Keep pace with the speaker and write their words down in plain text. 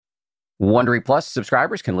Wondery Plus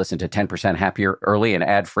subscribers can listen to 10% Happier early and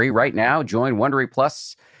ad-free right now. Join Wondery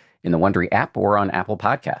Plus in the Wondery app or on Apple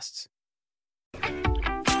Podcasts.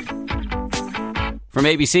 From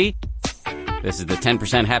ABC, this is the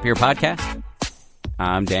 10% Happier podcast.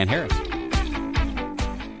 I'm Dan Harris.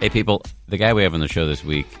 Hey, people, the guy we have on the show this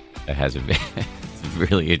week has a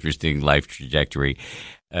really interesting life trajectory.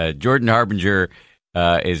 Jordan Harbinger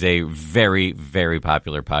is a very, very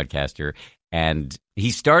popular podcaster, and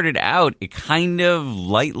he started out kind of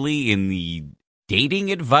lightly in the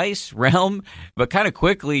dating advice realm, but kind of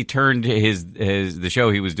quickly turned the show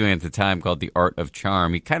he was doing at the time called The Art of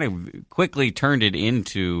Charm. He kind of quickly turned it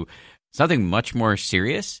into something much more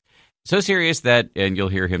serious. So serious that, and you'll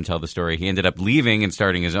hear him tell the story, he ended up leaving and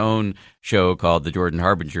starting his own show called The Jordan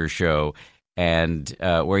Harbinger Show, and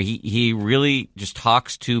where he really just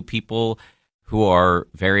talks to people who are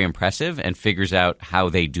very impressive and figures out how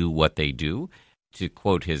they do what they do. To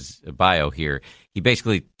quote his bio here, he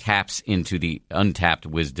basically taps into the untapped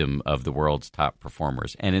wisdom of the world's top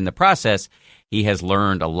performers. And in the process, he has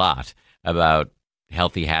learned a lot about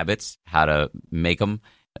healthy habits, how to make them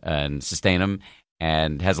and sustain them,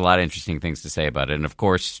 and has a lot of interesting things to say about it. And of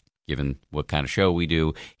course, given what kind of show we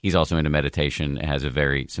do, he's also into meditation and has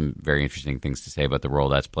some very interesting things to say about the role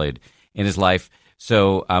that's played in his life.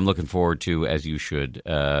 So I'm looking forward to, as you should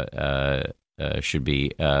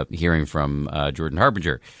be hearing from Jordan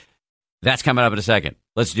Harbinger. That's coming up in a second.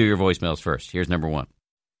 Let's do your voicemails first. Here's number one.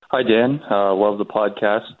 Hi, Dan. Love the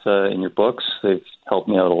podcast and your books. They've helped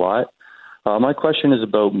me out a lot. My question is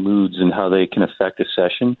about moods and how they can affect a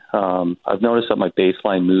session. I've noticed that my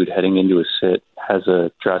baseline mood heading into a sit has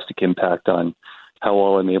a drastic impact on how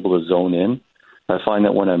well I'm able to zone in. I find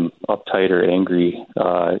that when I'm uptight or angry,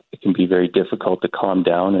 it can be very difficult to calm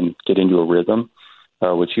down and get into a rhythm,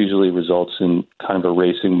 which usually results in kind of a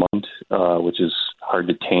racing mind, which is hard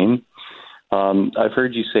to tame. I've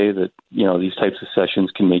heard you say that, these types of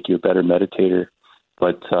sessions can make you a better meditator,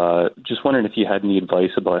 but just wondering if you had any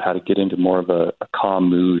advice about how to get into more of a calm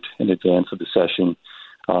mood in advance of the session.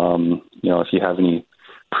 If you have any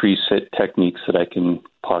pre-sit techniques that I can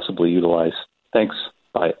possibly utilize. Thanks.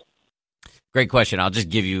 Bye. Great question. I'll just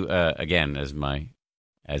give you, again, as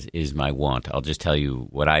is my wont, I'll just tell you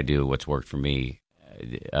what I do, what's worked for me,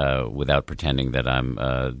 without pretending that I'm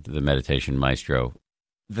the meditation maestro.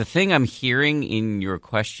 The thing I'm hearing in your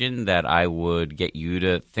question that I would get you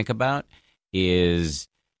to think about is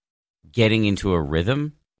getting into a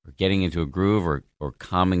rhythm or getting into a groove or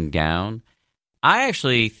calming down. I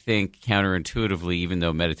actually think counterintuitively, even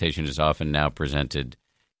though meditation is often now presented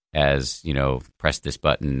as, press this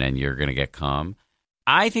button and you're going to get calm,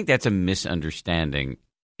 I think that's a misunderstanding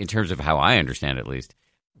in terms of how I understand, at least,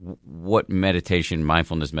 what meditation,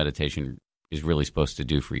 mindfulness meditation, is really supposed to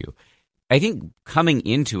do for you. I think coming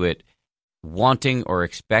into it wanting or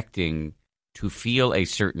expecting to feel a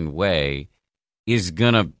certain way is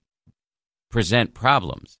going to present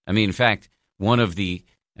problems. I mean, in fact, one of the,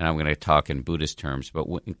 and I'm going to talk in Buddhist terms, but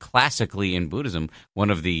classically in Buddhism, one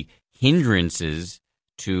of the hindrances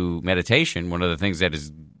to meditation, one of the things that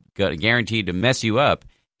is guaranteed to mess you up,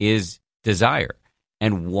 is desire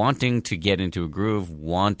and wanting to get into a groove,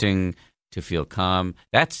 wanting to feel calm.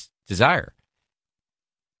 That's desire.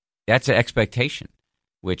 That's an expectation,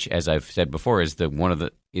 which, as I've said before, is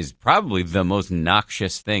probably the most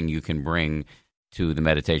noxious thing you can bring to the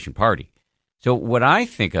meditation party. So what I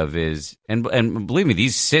think of is, and believe me,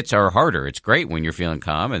 these sits are harder. It's great when you're feeling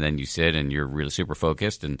calm and then you sit and you're really super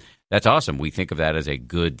focused, and that's awesome. We think of that as a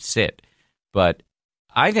good sit. But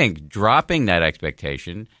I think dropping that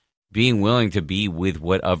expectation, being willing to be with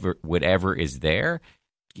whatever is there,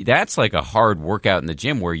 that's like a hard workout in the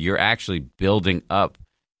gym where you're actually building up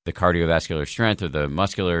the cardiovascular strength or the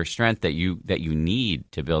muscular strength that you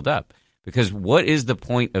need to build up. Because what is the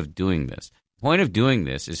point of doing this? The point of doing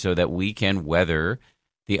this is so that we can weather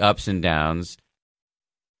the ups and downs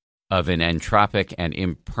of an entropic and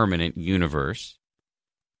impermanent universe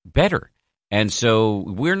better. And so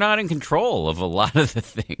we're not in control of a lot of the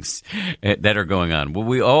things that are going on.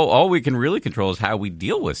 Well, all we can really control is how we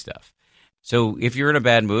deal with stuff. So if you're in a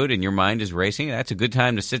bad mood and your mind is racing, that's a good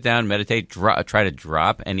time to sit down, meditate, try to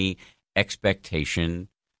drop any expectation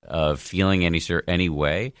of feeling any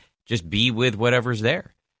way. Just be with whatever's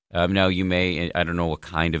there. Now, you may, I don't know what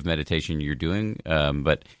kind of meditation you're doing,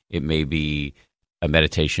 but it may be a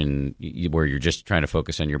meditation where you're just trying to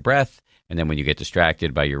focus on your breath. And then when you get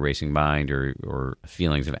distracted by your racing mind or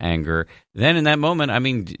feelings of anger, then in that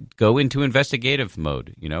moment, go into investigative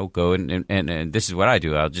mode, go and this is what I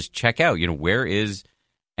do. I'll just check out, where is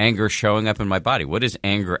anger showing up in my body? What is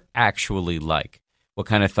anger actually like? What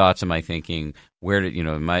kind of thoughts am I thinking? Where did,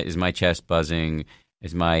 is my chest buzzing?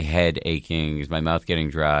 Is my head aching? Is my mouth getting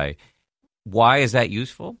dry? Why is that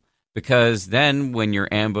useful? Because then when you're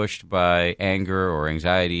ambushed by anger or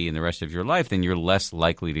anxiety in the rest of your life, then you're less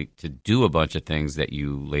likely to do a bunch of things that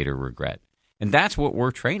you later regret. And that's what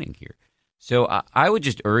we're training here. So I would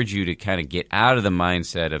just urge you to kind of get out of the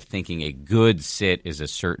mindset of thinking a good sit is a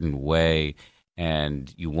certain way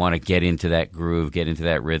and you want to get into that groove, get into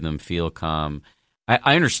that rhythm, feel calm.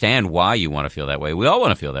 I understand why you want to feel that way. We all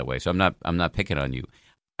want to feel that way, so I'm not picking on you.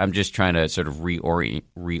 I'm just trying to sort of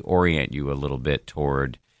reorient you a little bit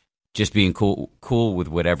toward just being cool with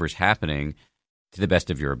whatever's happening to the best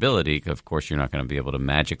of your ability. Of course, you're not going to be able to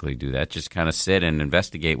magically do that. Just kind of sit and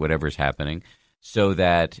investigate whatever's happening. So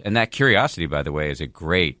that curiosity, by the way, is a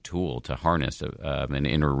great tool to harness, an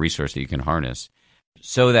inner resource that you can harness.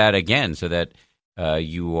 So that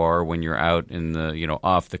you are, when you're out in the,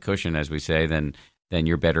 off the cushion, as we say, then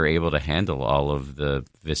you're better able to handle all of the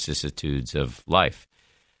vicissitudes of life.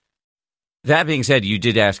 That being said, you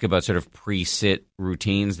did ask about sort of pre-sit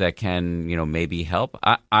routines that can, maybe help.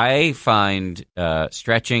 I find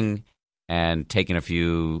stretching and taking a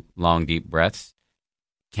few long, deep breaths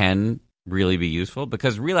can really be useful,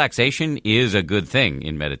 because relaxation is a good thing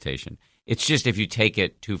in meditation. It's just if you take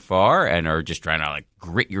it too far and are just trying to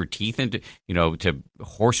grit your teeth into, to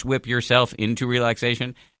horsewhip yourself into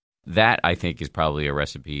relaxation, that I think is probably a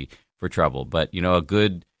recipe for trouble. But, a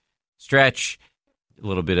good stretch, a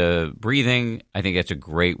little bit of breathing, I think that's a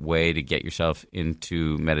great way to get yourself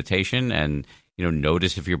into meditation. And,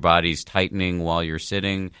 notice if your body's tightening while you're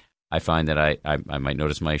sitting. I find that I might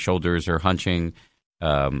notice my shoulders are hunching.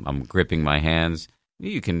 I'm gripping my hands.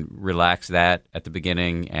 You can relax that at the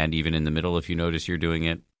beginning and even in the middle if you notice you're doing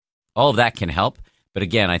it. All of that can help. But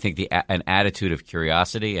again, I think an attitude of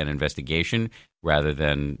curiosity and investigation rather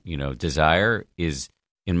than, desire is,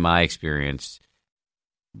 in my experience,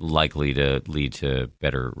 likely to lead to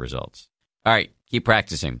better results. All right, keep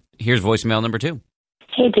practicing. Here's voicemail number 2.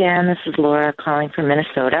 Hey, Dan, this is Laura calling from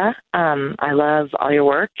Minnesota. I love all your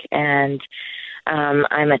work, and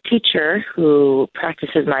I'm a teacher who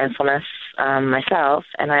practices mindfulness myself,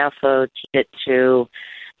 and I also teach it to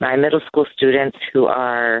my middle school students who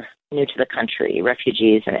are new to the country,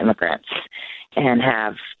 refugees and immigrants, and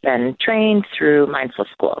have been trained through mindful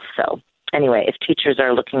schools. So anyway, if teachers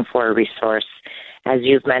are looking for a resource, as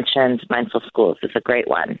you've mentioned, Mindful Schools is a great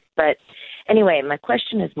one. But anyway, my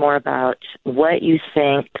question is more about what you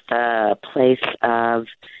think the place of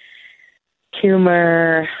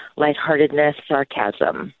humor, lightheartedness,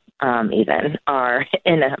 sarcasm, even, are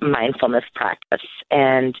in a mindfulness practice.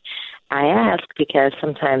 And I ask because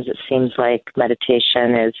sometimes it seems like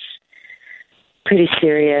meditation is pretty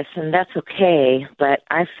serious, and that's okay, but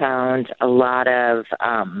I found a lot of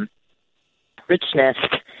richness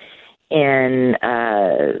in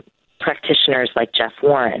practitioners like Jeff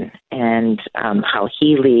Warren and how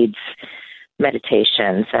he leads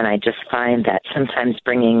meditations. And I just find that sometimes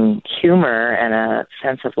bringing humor and a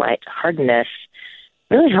sense of lightheartedness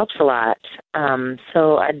really helps a lot.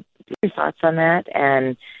 So I'd get your thoughts on that,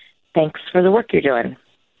 and thanks for the work you're doing.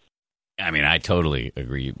 I mean, I totally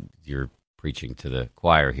agree. You're preaching to the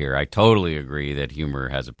choir here. I totally agree that humor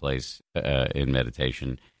has a place in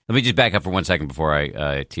meditation. Let me just back up for 1 second before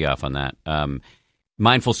I tee off on that.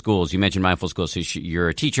 Mindful schools. You mentioned mindful schools. So you're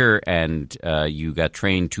a teacher, and you got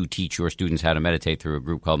trained to teach your students how to meditate through a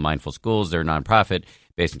group called Mindful Schools. They're a nonprofit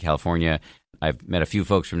based in California. I've met a few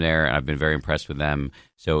folks from there, and I've been very impressed with them.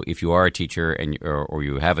 So if you are a teacher or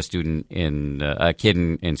you have a student a kid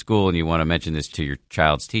in school and you want to mention this to your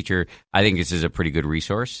child's teacher, I think this is a pretty good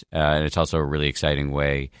resource. And it's also a really exciting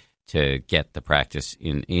way to get the practice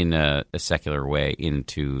in a secular way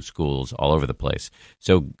into schools all over the place.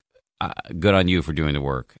 So good on you for doing the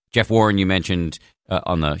work. Jeff Warren, you mentioned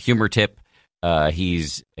on the humor tip.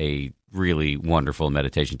 He's a really wonderful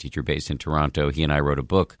meditation teacher based in Toronto. He and I wrote a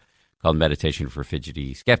book called Meditation for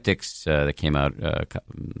Fidgety Skeptics that came out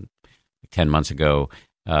 10 months ago.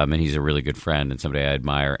 And he's a really good friend and somebody I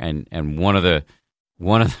admire. And one of the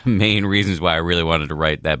main reasons why I really wanted to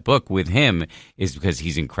write that book with him is because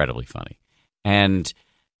he's incredibly funny. And,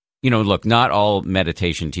 look, not all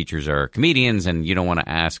meditation teachers are comedians, and you don't want to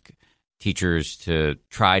ask teachers to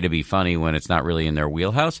try to be funny when it's not really in their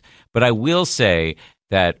wheelhouse. But I will say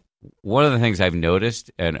that one of the things I've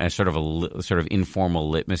noticed, and a sort of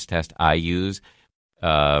informal litmus test I use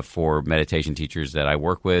for meditation teachers that I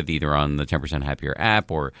work with, either on the 10% Happier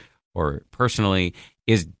app or personally,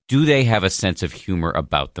 is do they have a sense of humor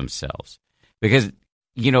about themselves? Because,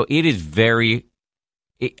 it is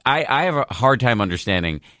I have a hard time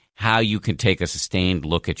understanding how you can take a sustained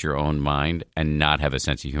look at your own mind and not have a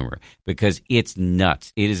sense of humor, because it's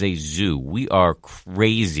nuts. It is a zoo. We are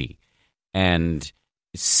crazy. And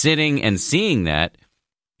sitting and seeing that,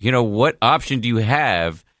 what option do you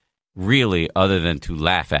have really other than to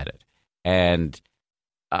laugh at it? And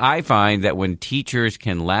I find that when teachers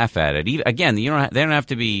can laugh at it, again, they don't have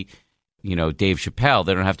to be, Dave Chappelle.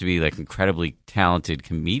 They don't have to be like incredibly talented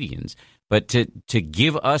comedians, but to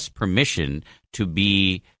give us permission to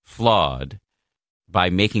be flawed by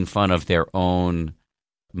making fun of their own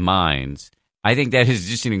minds, I think that is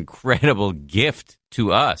just an incredible gift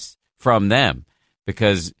to us from them,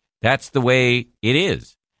 because that's the way it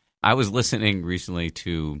is. I was listening recently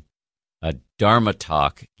to a Dharma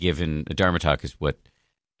talk given. A Dharma talk is what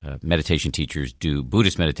meditation teachers do,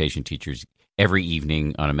 Buddhist meditation teachers, every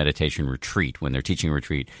evening on a meditation retreat. When they're teaching a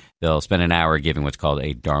retreat, they'll spend an hour giving what's called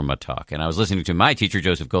a Dharma talk. And I was listening to my teacher,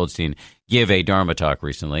 Joseph Goldstein, give a Dharma talk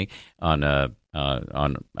recently I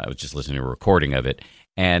was just listening to a recording of it.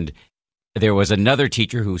 And there was another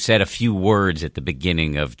teacher who said a few words at the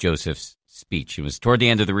beginning of Joseph's speech. It was toward the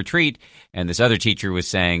end of the retreat, and this other teacher was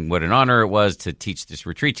saying what an honor it was to teach this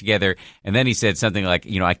retreat together. And then he said something like,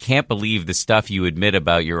 I can't believe the stuff you admit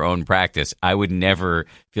about your own practice. I would never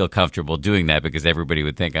feel comfortable doing that because everybody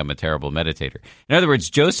would think I'm a terrible meditator. In other words,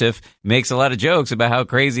 Joseph makes a lot of jokes about how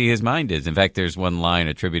crazy his mind is. In fact, there's one line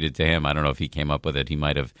attributed to him. I don't know if he came up with it. He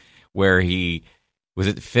might have, where he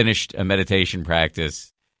finished a meditation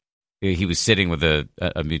practice. He was sitting with a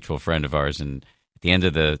mutual friend of ours, and at the end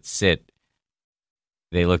of the sit,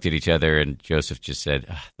 they looked at each other, and Joseph just said,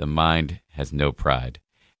 "The mind has no pride."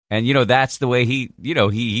 And, that's the way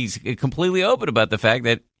he's completely open about the fact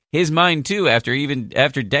that his mind, too,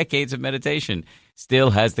 after decades of meditation, still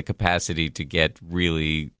has the capacity to get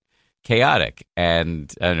really chaotic.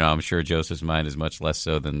 And I don't know, I'm sure Joseph's mind is much less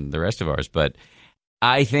so than the rest of ours. But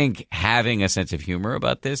I think having a sense of humor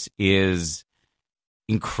about this is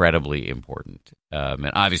incredibly important.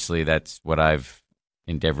 And obviously, that's what I've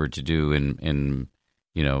endeavored to do in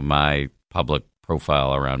my public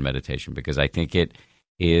profile around meditation, because I think it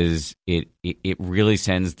really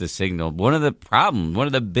sends the signal. One of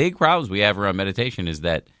the big problems we have around meditation is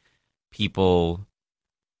that people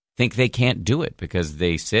think they can't do it because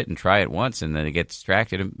they sit and try it once and then they get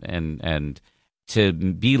distracted. And to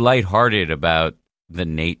be lighthearted about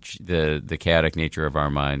the chaotic nature of our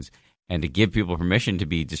minds, and to give people permission to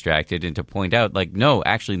be distracted, and to point out, like, no,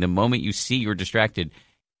 actually, the moment you see you're distracted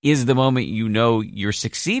is the moment you're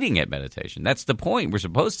succeeding at meditation. That's the point. We're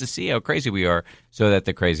supposed to see how crazy we are so that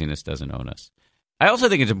the craziness doesn't own us. I also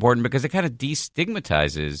think it's important because it kind of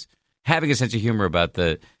destigmatizes having a sense of humor about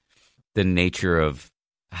the nature of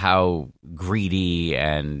how greedy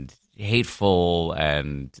and hateful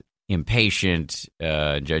and impatient,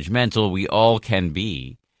 judgmental we all can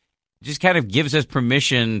be. It just kind of gives us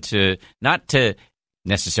permission to not to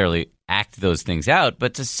necessarily act those things out,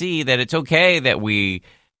 but to see that it's okay that we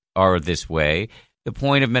are this way. The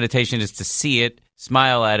point of meditation is to see it,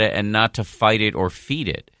 smile at it, and not to fight it or feed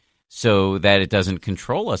it, so that it doesn't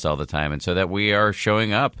control us all the time, and so that we are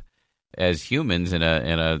showing up as humans in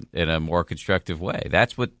a more constructive way.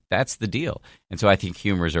 That's the deal. And so I think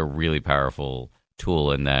humor is a really powerful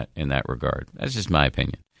tool in that regard. That's just my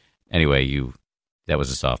opinion. Anyway, that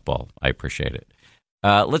was a softball. I appreciate it.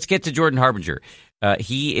 Let's get to Jordan Harbinger.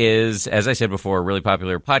 He is, as I said before, a really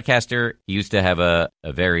popular podcaster. He used to have a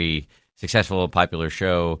very successful, popular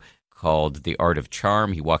show called The Art of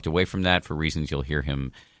Charm. He walked away from that for reasons you'll hear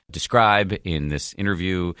him describe in this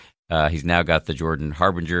interview. He's now got the Jordan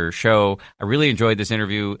Harbinger show. I really enjoyed this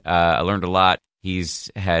interview. I learned a lot.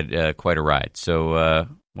 He's had quite a ride. So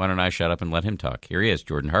why don't I shut up and let him talk? Here he is,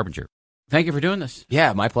 Jordan Harbinger. Thank you for doing this.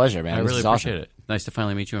 Yeah, my pleasure, man. I really appreciate awesome. it. Nice to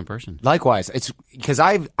finally meet you in person. Likewise. It's because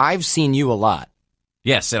I've seen you a lot.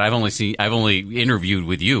 Yes, and I've only interviewed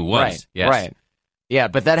with you once. Right. Yes. Right. Yeah,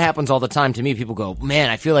 but that happens all the time to me. People go, "Man,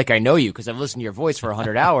 I feel like I know you because I've listened to your voice for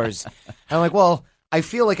 100 hours." And I'm like, "Well, I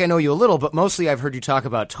feel like I know you a little, but mostly I've heard you talk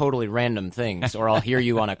about totally random things, or I'll hear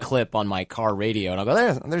you on a clip on my car radio, and I'll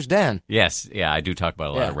go, there's Dan." Yes, yeah, I do talk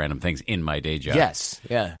about a lot of random things in my day job. Yes,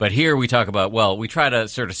 yeah. But here we talk about, we try to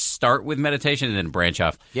sort of start with meditation and then branch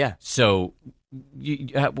off. Yeah. So,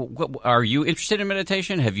 are you interested in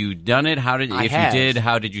meditation? Have you done it? If you did,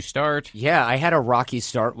 how did you start? Yeah, I had a rocky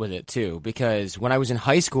start with it, too, because when I was in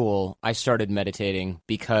high school, I started meditating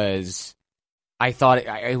because I thought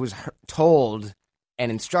I was told and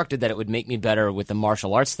instructed that it would make me better with the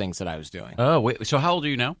martial arts things that I was doing. Oh, wait. So how old are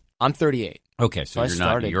you now? I'm 38. Okay, so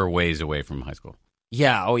you're ways away from high school.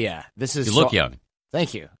 Yeah, oh yeah. You look young.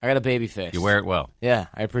 Thank you. I got a baby face. You wear it well. Yeah,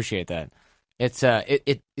 I appreciate that.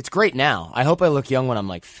 It's great now. I hope I look young when I'm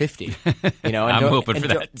like 50. You know, and I'm hoping for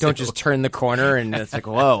that. Don't just turn the corner and it's like,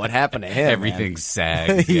 whoa, what happened to him? Everything's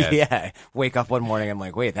sagged. Yes. Yeah. Wake up one morning, I'm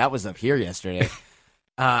like, wait, that was up here yesterday.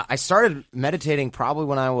 I started meditating probably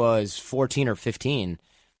when I was 14 or 15,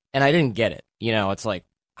 and I didn't get it. You know, it's like,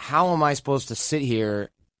 how am I supposed to sit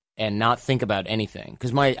here and not think about anything?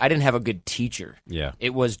 Because I didn't have a good teacher. Yeah.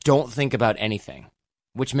 It was don't think about anything,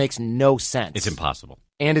 which makes no sense. It's impossible.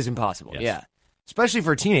 And is impossible, Yes. yeah. Especially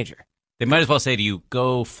for a teenager. They might as well say to you,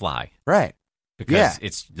 go fly. Right. Because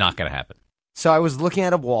it's not going to happen. So I was looking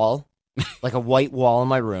at a wall, like a white wall in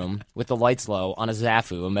my room with the lights low on a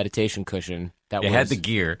Zafu, a meditation cushion. You had the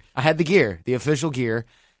gear. I had the gear, the official gear,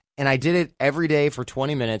 and I did it every day for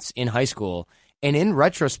 20 minutes in high school. And in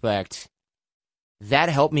retrospect, that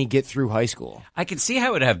helped me get through high school. I can see how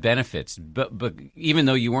it would have benefits, but even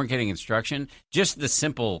though you weren't getting instruction, just the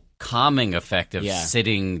simple calming effect of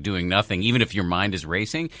sitting, doing nothing, even if your mind is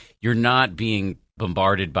racing, you're not being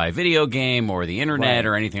bombarded by video game or the internet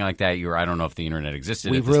or anything like that. I don't know if the internet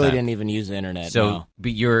existed. We at this really time. didn't even use the internet. So, no.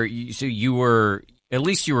 but you were at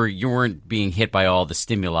least you weren't being hit by all the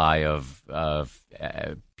stimuli of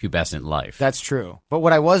pubescent life. That's true. But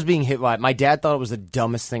what I was being hit by, my dad thought it was the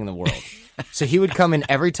dumbest thing in the world. So he would come in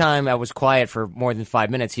every time I was quiet for more than 5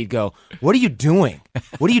 minutes. He'd go, "What are you doing?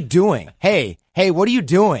 What are you doing? Hey, what are you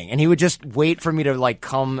doing?" And he would just wait for me to like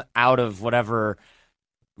come out of whatever.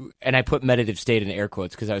 And I put meditative state in air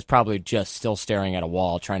quotes because I was probably just still staring at a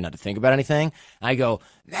wall, trying not to think about anything. I go,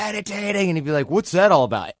 meditating. And he'd be like, "What's that all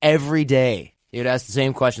about?" Every day. He would ask the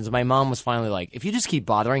same questions. My mom was finally like, if you just keep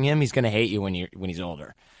bothering him, he's going to hate you when he's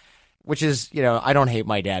older. Which is, you know, I don't hate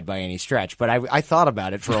my dad by any stretch, but I thought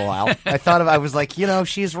about it for a while. I was like, you know,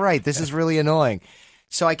 she's right. This is really annoying.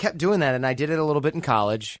 So I kept doing that, and I did it a little bit in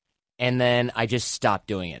college, and then I just stopped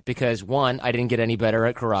doing it because, one, I didn't get any better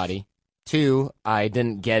at karate. Two, I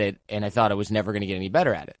didn't get it, and I thought I was never going to get any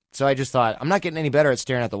better at it. So I just thought, I'm not getting any better at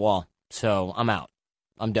staring at the wall, so I'm out.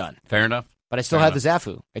 I'm done. Fair enough. But I still have the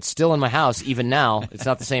Zafu. It's still in my house, even now. It's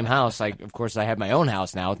not the same house. Of course, I have my own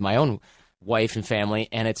house now with my own wife and family,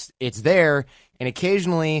 and it's there. And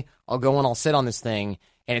occasionally, I'll go and I'll sit on this thing,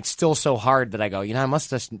 and it's still so hard that I go, you know, I must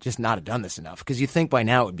just not have done this enough. Because you think by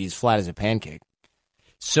now it would be as flat as a pancake.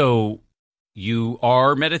 So you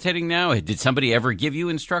are meditating now? Did somebody ever give you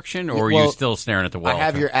instruction, or are you still staring at the wall? I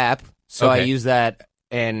have your app, so I use that.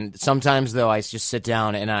 And sometimes, though, I just sit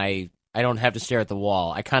down and I don't have to stare at the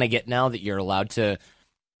wall. I kind of get now that you're allowed to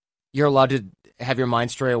have your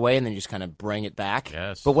mind stray away and then just kind of bring it back.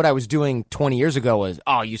 Yes. But what I was doing 20 years ago was,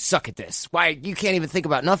 oh, you suck at this. Why, you can't even think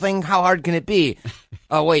about nothing? How hard can it be?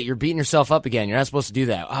 Oh, wait, you're beating yourself up again. You're not supposed to do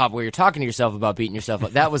that. Oh, well, you're talking to yourself about beating yourself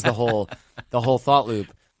up. That was the whole thought loop.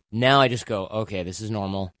 Now I just go, okay, this is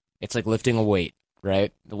normal. It's like lifting a weight,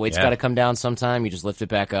 right? The weight's got to come down sometime. You just lift it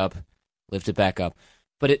back up.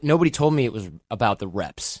 But nobody told me it was about the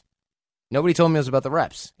reps. Nobody told me it was about the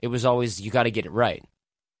reps. It was always, you got to get it right.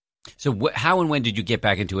 So how and when did you get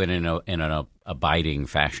back into it in an abiding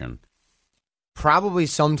fashion? Probably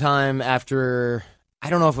sometime after, I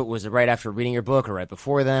don't know if it was right after reading your book or right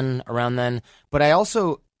before then, around then. But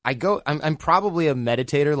I'm probably a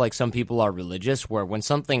meditator like some people are religious, where when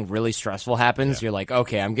something really stressful happens, you're like,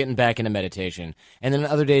 okay, I'm getting back into meditation. And then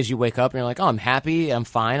other days you wake up and you're like, oh, I'm happy, I'm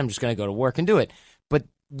fine, I'm just going to go to work and do it. But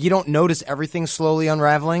you don't notice everything slowly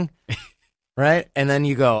unraveling. Right? And then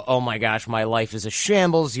you go, oh my gosh, my life is a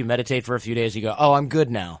shambles. You meditate for a few days. You go, oh, I'm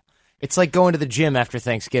good now. It's like going to the gym after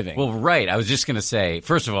Thanksgiving. Well, right. I was just going to say,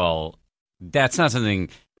 first of all, that's not something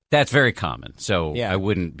that's very common. So I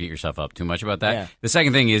wouldn't beat yourself up too much about that. Yeah. The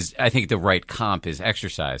second thing is, I think the right comp is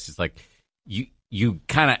exercise. It's like you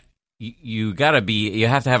have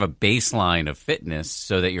to have a baseline of fitness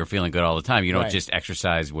so that you're feeling good all the time. You don't just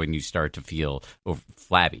exercise when you start to feel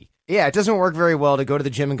flabby. Yeah, it doesn't work very well to go to the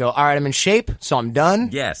gym and go, all right, I'm in shape, so I'm done.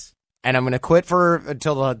 Yes. And I'm going to quit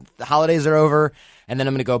until the holidays are over, and then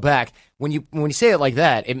I'm going to go back. When you say it like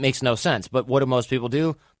that, it makes no sense. But what do most people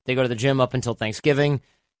do? They go to the gym up until Thanksgiving.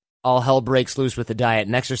 All hell breaks loose with the diet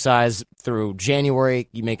and exercise through January.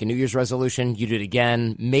 You make a New Year's resolution. You do it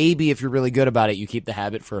again. Maybe if you're really good about it, you keep the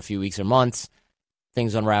habit for a few weeks or months.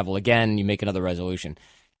 Things unravel again. You make another resolution.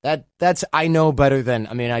 That's I know better than,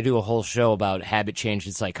 I mean, I do a whole show about habit change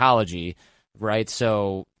in psychology, right?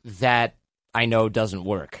 So that I know doesn't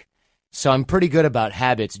work. So I'm pretty good about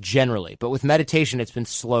habits generally. But with meditation, it's been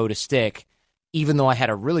slow to stick, even though I had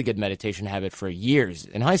a really good meditation habit for years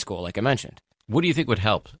in high school, like I mentioned. What do you think would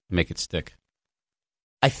help make it stick?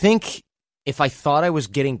 I think if I thought I was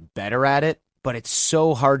getting better at it, but it's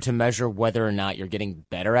so hard to measure whether or not you're getting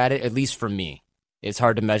better at it, at least for me. it's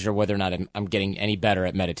hard to measure whether or not I'm getting any better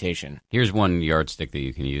at meditation. Here's one yardstick that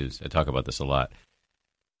you can use. I talk about this a lot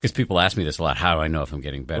because people ask me this a lot. How do I know if I'm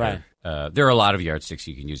getting better? Right. There are a lot of yardsticks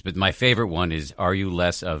you can use, but my favorite one is, are you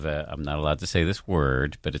less of a, I'm not allowed to say this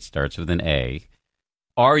word, but it starts with an A.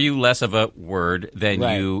 Are you less of a word than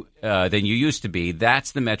you used to be?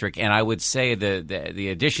 That's the metric. And I would say the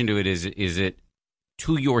addition to it is it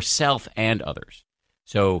to yourself and others.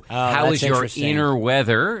 So how is your inner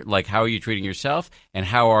weather? Like, how are you treating yourself? And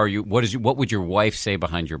how are you? What would your wife say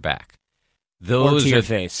behind your back? Those or to your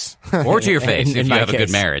face, or to your face if you have case. a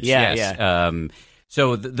good marriage. Yeah, yes. yeah.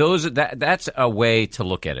 So that's a way to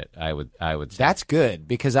look at it. I would say that's good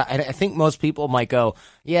because I think most people might go,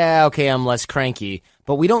 yeah, okay, I'm less cranky,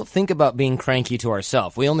 but we don't think about being cranky to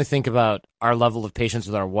ourselves. We only think about our level of patience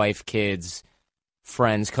with our wife, kids,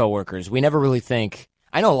 friends, coworkers. We never really think.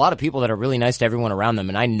 I know a lot of people that are really nice to everyone around them,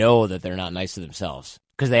 and I know that they're not nice to themselves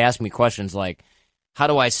because they ask me questions like, how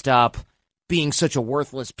do I stop being such a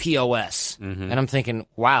worthless POS? Mm-hmm. And I'm thinking,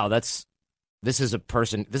 wow, this is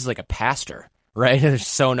like a pastor, right? They're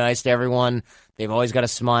so nice to everyone. They've always got a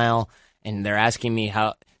smile, and they're asking me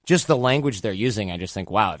how, just the language they're using. I just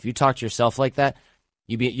think, wow, if you talk to yourself like that,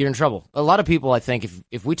 you're in trouble. A lot of people, I think,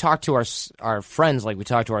 if we talk to our friends like we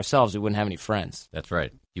talk to ourselves, we wouldn't have any friends. That's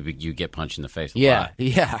right. You get punched in the face a lot. Yeah,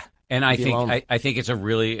 yeah. And I think it's a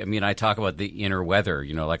really, I mean, I talk about the inner weather,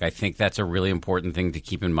 like I think that's a really important thing to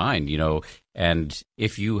keep in mind, and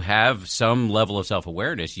if you have some level of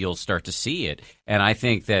self-awareness, you'll start to see it. And I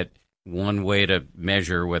think that one way to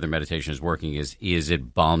measure whether meditation is working is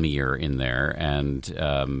it balmier in there?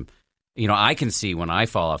 And, I can see when I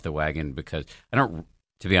fall off the wagon because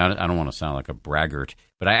to be honest, I don't want to sound like a braggart,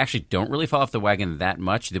 but I actually don't really fall off the wagon that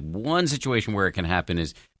much. The one situation where it can happen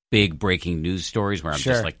is big breaking news stories where I'm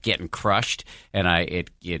just like getting crushed, and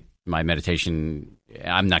my meditation,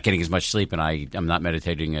 I'm not getting as much sleep, and I'm not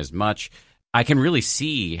meditating as much. I can really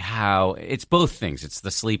see how it's both things. It's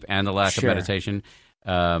the sleep and the lack of meditation,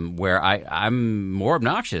 where I'm more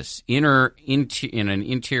obnoxious in an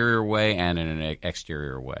interior way and in an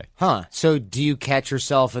exterior way. Huh. So do you catch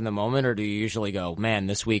yourself in the moment, or do you usually go, man,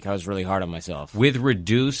 this week I was really hard on myself? With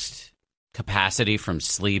reduced capacity from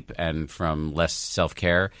sleep and from less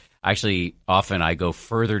self-care, actually, often I go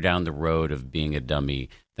further down the road of being a dummy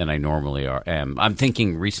than I normally am. I'm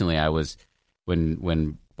thinking recently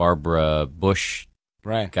when Barbara Bush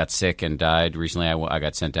got sick and died recently, I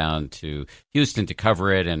got sent down to Houston to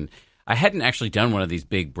cover it, and I hadn't actually done one of these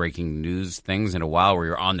big breaking news things in a while where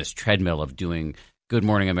you're on this treadmill of doing Good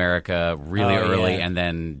Morning America really early and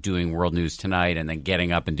then doing World News Tonight and then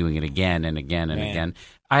getting up and doing it again and again and again.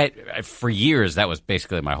 I for years, that was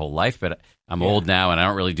basically my whole life, but I'm old now and I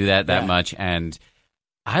don't really do that much. And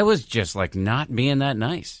I was just like not being that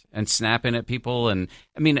nice and snapping at people. And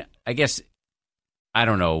I mean, I guess I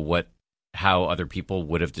don't know how other people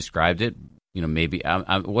would have described it. Maybe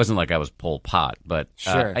it wasn't like I was Pol Pot, but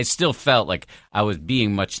I still felt like I was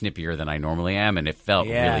being much snippier than I normally am, and it felt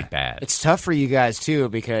really bad. It's tough for you guys, too,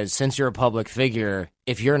 because since you're a public figure,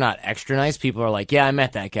 if you're not extra nice, people are like, yeah, I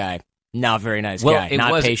met that guy. Not very nice guy,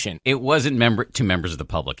 not patient. It wasn't to members of the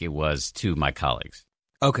public. It was to my colleagues.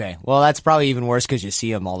 Okay. Well, that's probably even worse because you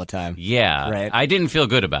see them all the time. Yeah. Right. I didn't feel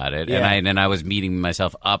good about it, and I was beating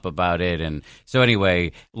myself up about it. And so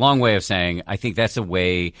anyway, long way of saying, I think that's a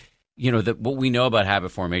way... what we know about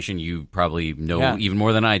habit formation, you probably know even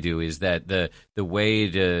more than I do, is that the way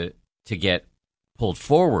to get pulled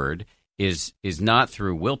forward is not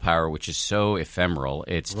through willpower, which is so ephemeral.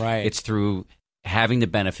 It's through having the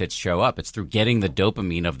benefits show up. It's through getting the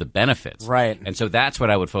dopamine of the benefits. Right. And so that's what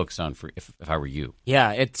I would focus on if I were you.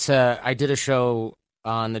 Yeah, it's I did a show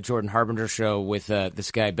on the Jordan Harbinger show with this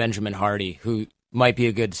guy, Benjamin Hardy, who might be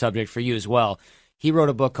a good subject for you as well. He wrote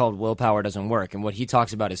a book called Willpower Doesn't Work, and what he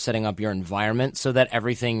talks about is setting up your environment so that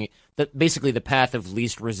basically the path of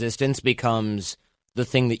least resistance becomes the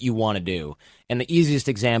thing that you want to do. And the easiest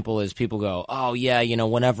example is people go, oh, yeah,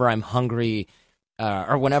 whenever I'm hungry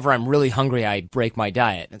or whenever I'm really hungry, I break my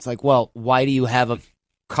diet. And it's like, well, why do you have a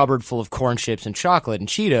cupboard full of corn chips and chocolate and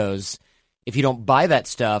Cheetos if you don't buy that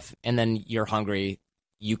stuff and then you're hungry?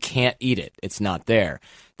 You can't eat it. It's not there.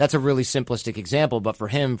 That's a really simplistic example, but for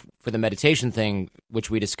him, for the meditation thing,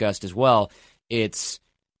 which we discussed as well, it's,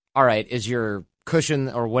 all right, is your cushion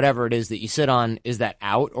or whatever it is that you sit on, is that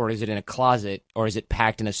out, or is it in a closet, or is it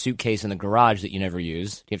packed in a suitcase in the garage that you never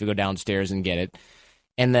use? You have to go downstairs and get it.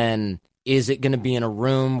 And then is it going to be in a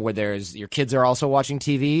room where your kids are also watching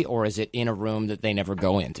TV, or is it in a room that they never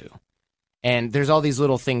go into? And there's all these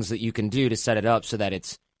little things that you can do to set it up so that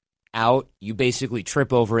it's out. You basically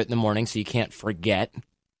trip over it in the morning so you can't forget,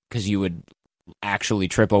 because you would actually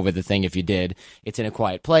trip over the thing if you did. It's in a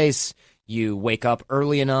quiet place. You wake up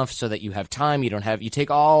early enough so that you have time. You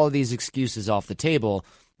take all of these excuses off the table,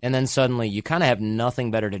 and then suddenly you kind of have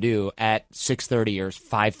nothing better to do at 6:30 or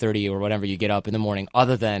 5:30 or whatever you get up in the morning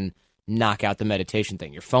other than knock out the meditation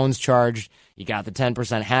thing. Your phone's charged. You got the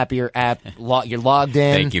 10% Happier app. You're logged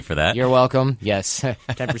in. Thank you for that. You're welcome. Yes.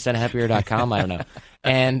 10%happier.com. I don't know.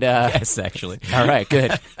 And yes, actually. All right.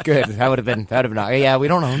 Good. That would have been. Yeah, we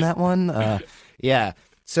don't own that one. Yeah.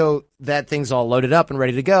 So that thing's all loaded up and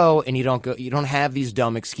ready to go, and you don't have these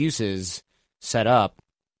dumb excuses set up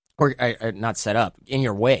or not set up in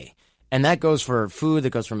your way. And that goes for food, that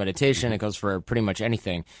goes for meditation, it goes for pretty much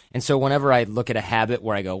anything. And so whenever I look at a habit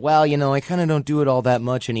where I go, well, I kind of don't do it all that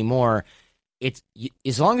much anymore, it's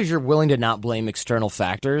as long as you're willing to not blame external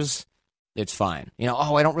factors, it's fine.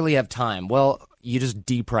 Oh, I don't really have time. Well, you just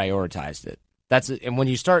deprioritized it. And when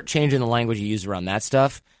you start changing the language you use around that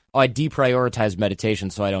stuff, I deprioritize meditation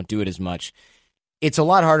so I don't do it as much. It's a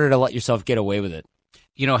lot harder to let yourself get away with it.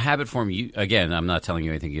 Habit form, again, I'm not telling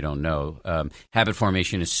you anything you don't know. Habit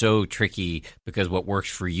formation is so tricky because what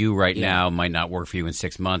works for you right now might not work for you in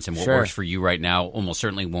 6 months, and what works for you right now almost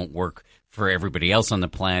certainly won't work for everybody else on the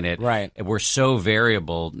planet. Right. We're so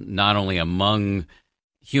variable, not only among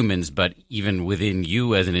humans, but even within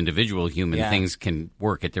you as an individual human, things can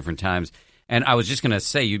work at different times. And I was just going to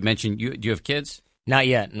say, you mentioned, do you have kids? Not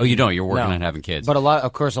yet. Oh, you don't? You're working on having kids. But a lot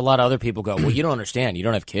of other people go, well, you don't understand. You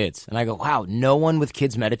don't have kids. And I go, wow, no one with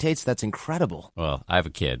kids meditates? That's incredible. Well, I have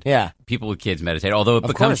a kid. Yeah. People with kids meditate, although it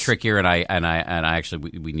becomes trickier, and I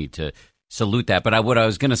actually we need to salute that. But what I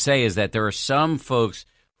was going to say is that there are some folks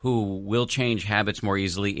who will change habits more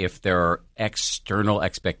easily if there are external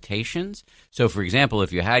expectations. So, for example,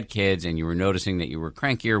 if you had kids and you were noticing that you were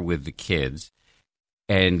crankier with the kids,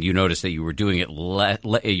 and you noticed that you were doing it,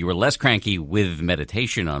 you were less cranky with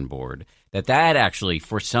meditation on board, that actually,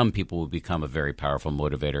 for some people, will become a very powerful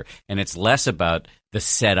motivator. And it's less about the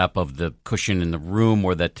setup of the cushion in the room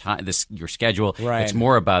or the time, your schedule. Right. It's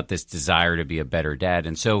more about this desire to be a better dad.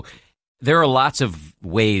 And so there are lots of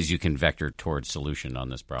ways you can vector towards solution on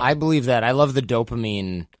this problem. I believe that. I love the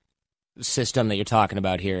dopamine system that you're talking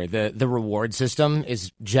about here. The reward system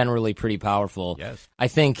is generally pretty powerful. Yes. I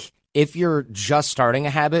think if you're just starting a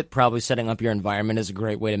habit, probably setting up your environment is a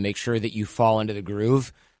great way to make sure that you fall into the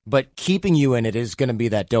groove. But keeping you in it is going to be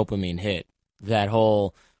that dopamine hit. That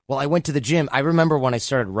whole, well, I went to the gym. I remember when I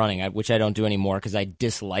started running, which I don't do anymore because I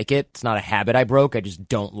dislike it. It's not a habit I broke. I just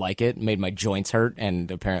don't like it. It made my joints hurt, and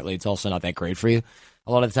apparently it's also not that great for you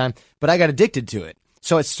a lot of the time. But I got addicted to it.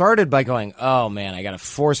 So it started by going, oh, man, I got to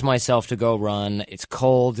force myself to go run. It's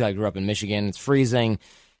cold. I grew up in Michigan. It's freezing.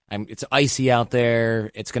 It's icy out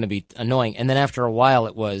there. It's going to be annoying. And then after a while,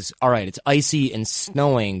 it was, all right, it's icy and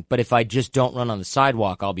snowing, but if I just don't run on the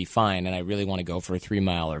sidewalk, I'll be fine. And I really want to go for a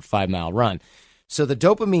 3-mile or 5-mile run. So the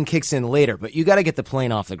dopamine kicks in later, but you got to get the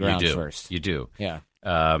plane off the ground first. You do. Yeah.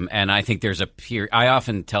 And I think there's I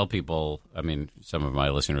often tell people, I mean, some of my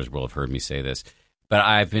listeners will have heard me say this, but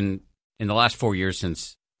I've been, in the last 4 years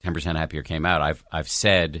since 10% Happier came out, I've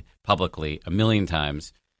said publicly 1 million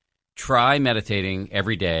times, try meditating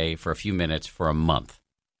every day for a few minutes for a month.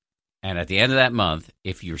 And at the end of that month,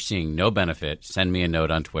 if you're seeing no benefit, send me a note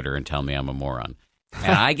on Twitter and tell me I'm a moron.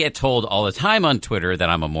 And I get told all the time on Twitter that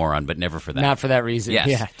I'm a moron, but never for that. Not for that reason. Yes.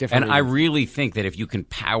 Yeah, different And I really think that if you can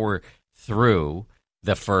power through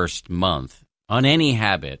the first month on any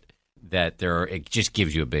habit, that it just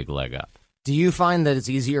gives you a big leg up. Do you find that it's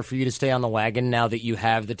easier for you to stay on the wagon now that you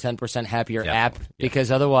have the 10% Happier app? Yeah. Because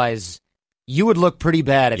otherwise, you would look pretty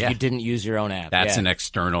bad if you didn't use your own app. That's an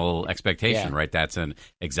external expectation, right? That's an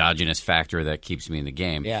exogenous factor that keeps me in the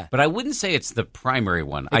game. Yeah. But I wouldn't say it's the primary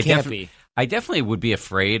one. It can't be. I definitely would be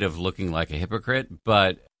afraid of looking like a hypocrite,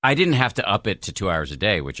 but I didn't have to up it to 2 hours a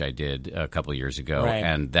day, which I did a couple of years ago. Right.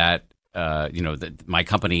 And that, my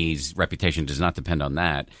company's reputation does not depend on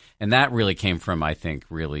that. And that really came from, I think,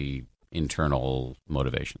 really internal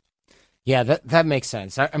motivation. Yeah, that makes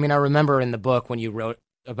sense. I mean, I remember in the book when you wrote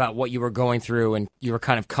about what you were going through and you were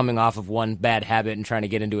kind of coming off of one bad habit and trying to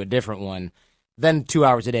get into a different one, then 2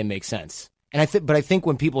 hours a day makes sense. And I think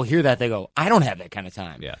when people hear that, they go, I don't have that kind of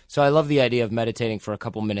time. Yeah. So I love the idea of meditating for a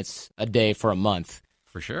couple minutes a day for a month.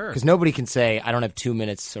 For sure. Because nobody can say, I don't have 2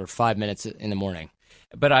 minutes or 5 minutes in the morning.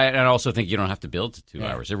 But I also think you don't have to build to 2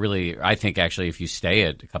 hours. I think actually if you stay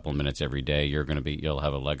at a couple of minutes every day, you'll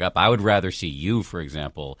have a leg up. I would rather see you, for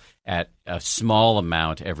example, at a small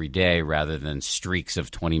amount every day rather than streaks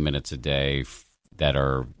of 20 minutes a day that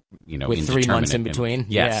are, with 3 months in between.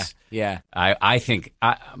 Yes. Yeah. I think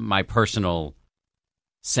my personal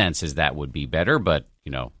sense is that would be better, but,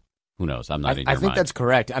 who Who knows? I'm not in your I think mind. that's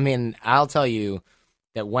correct. I mean, I'll tell you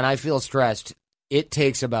that when I feel stressed, it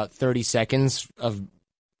takes about 30 seconds of,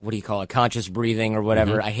 what do you call it, conscious breathing or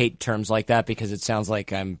whatever. Mm-hmm. I hate terms like that because it sounds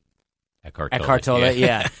like I'm Eckhart Tolle, Tolle,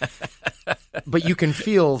 yeah. But you can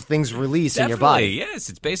feel things release in your Definitely, body. yes.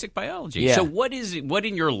 It's basic biology. Yeah. So what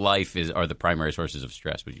in your life are the primary sources of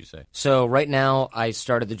stress, would you say? So right now, I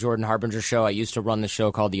started the Jordan Harbinger show. I used to run the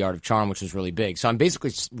show called The Art of Charm, which was really big. So I'm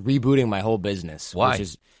basically rebooting my whole business. Why? Which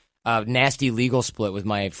is a nasty legal split with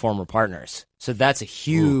my former partners. So that's a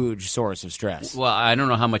huge source of stress. Well, I don't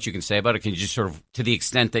know how much you can say about it. Can you just sort of, to the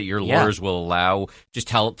extent that your lawyers will allow, just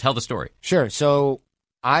tell the story? Sure. So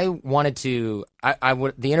I wanted to.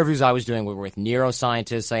 The interviews I was doing were with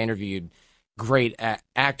neuroscientists. I interviewed great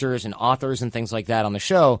actors and authors and things like that on the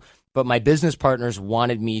show. But my business partners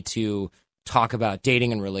wanted me to talk about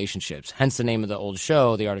dating and relationships. Hence the name of the old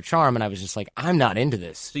show, The Art of Charm. And I was just like, I'm not into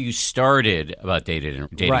this. So you started about dating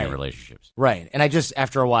Right. and relationships. Right. And I just,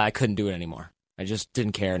 after a while, I couldn't do it anymore. I just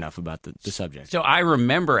didn't care enough about the subject. So I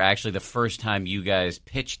remember actually the first time you guys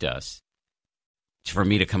pitched us for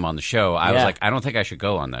me to come on the show, I was like, I don't think I should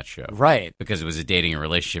go on that show. Right. Because it was a dating and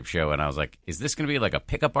relationship show, and I was like, is this going to be like a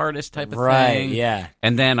pickup artist type of Right, thing? yeah.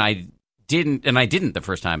 And then I didn't the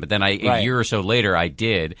first time, but then a year or so later I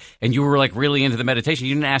did, and you were like really into the meditation.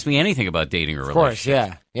 You didn't ask me anything about dating or relationships.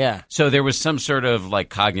 Of course, yeah. So there was some sort of like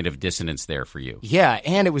cognitive dissonance there for you. Yeah,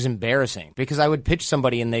 and it was embarrassing because I would pitch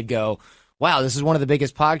somebody and they'd go, wow, this is one of the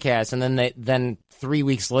biggest podcasts. And then 3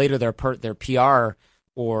 weeks later, their PR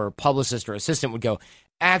or publicist or assistant would go,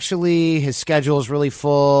 actually, his schedule is really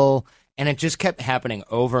full. And it just kept happening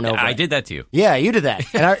over and over. I did that to you. Yeah, you did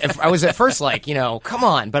that. And I was at first like, come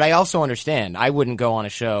on. But I also understand. I wouldn't go on a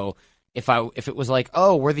show if it was like,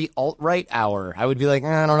 oh, we're the alt-right hour. I would be like,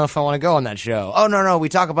 I don't know if I want to go on that show. Oh, no, we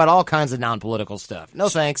talk about all kinds of non-political stuff. No,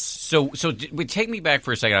 thanks. So take me back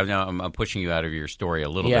for a second. I'm pushing you out of your story a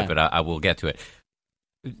little bit, but I will get to it.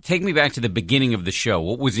 Take me back to the beginning of the show.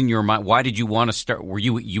 What was in your mind? Why did you want to start?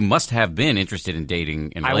 You must have been interested in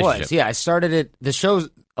dating and relationships. I was, yeah. I started it. The show's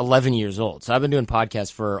 11 years old, so I've been doing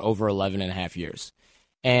podcasts for over 11 and a half years.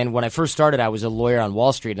 And when I first started, I was a lawyer on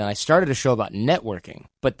Wall Street, and I started a show about networking.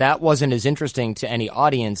 But that wasn't as interesting to any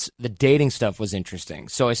audience. The dating stuff was interesting.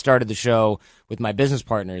 So I started the show with my business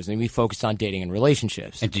partners, and we focused on dating and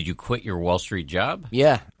relationships. And did you quit your Wall Street job?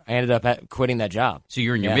 Yeah. I ended up quitting that job. So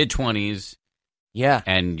you're in your mid-20s. Yeah.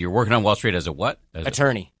 And you're working on Wall Street as a what?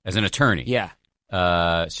 Attorney. As an attorney. Yeah.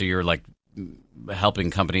 So you're like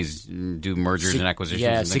helping companies do mergers and acquisitions.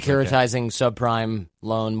 Yeah, and securitizing subprime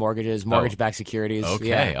loan mortgages, mortgage-backed securities.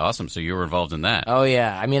 Okay, yeah. Awesome. So you were involved in that. Oh,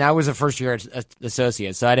 yeah. I mean, I was a first-year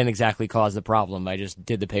associate, so I didn't exactly cause the problem. I just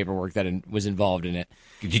did the paperwork that was involved in it.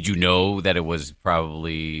 Did you know that it was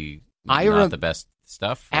probably not the best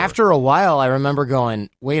stuff? Or? After a while, I remember going,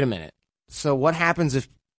 wait a minute. So what happens if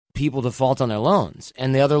people default on their loans?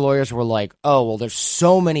 And the other lawyers were like, oh, well, there's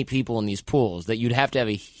so many people in these pools that you'd have to have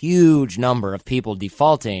a huge number of people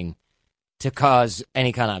defaulting to cause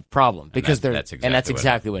any kind of problem. Because that's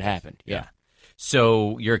exactly what happened. Yeah.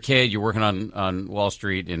 So you're a kid, you're working on Wall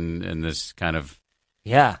Street in this kind of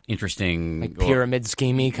interesting like pyramid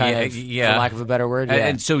schemey kind of, for lack of a better word.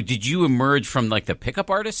 And so did you emerge from like the pickup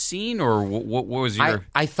artist scene, or what was your...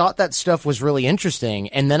 I thought that stuff was really interesting,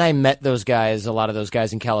 and then I met those guys, a lot of those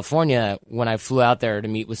guys in California, when I flew out there to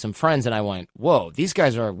meet with some friends, and I went, whoa, these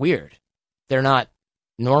guys are weird. They're not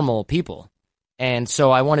normal people. And so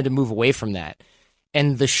I wanted to move away from that.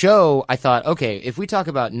 And the show, I thought, okay, if we talk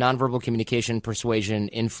about nonverbal communication, persuasion,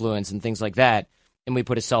 influence, and things like that, and we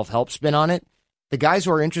put a self-help spin on it, the guys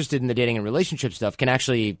who are interested in the dating and relationship stuff can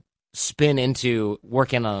actually spin into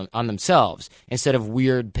working on themselves instead of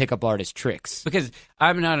weird pickup artist tricks. Because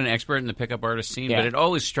I'm not an expert in the pickup artist scene, but it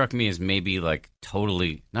always struck me as maybe like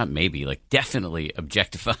definitely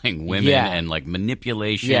objectifying women and like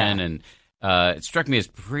manipulation. And it struck me as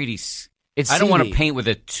pretty... I don't want to paint with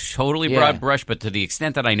a totally broad brush, but to the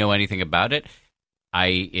extent that I know anything about it,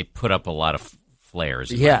 it put up a lot of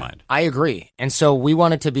flares in my mind. I agree. And so we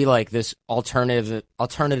wanted to be like this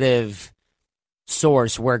alternative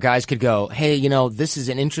source where guys could go, hey, this is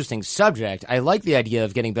an interesting subject. I like the idea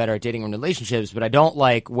of getting better at dating and relationships, but I don't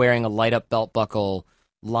like wearing a light-up belt buckle,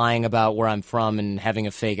 lying about where I'm from, and having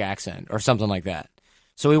a fake accent or something like that.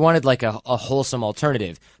 So we wanted like a wholesome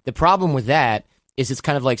alternative. The problem with that is it's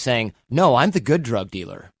kind of like saying, no, I'm the good drug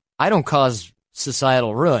dealer. I don't cause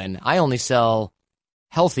societal ruin. I only sell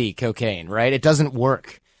healthy cocaine, right? It doesn't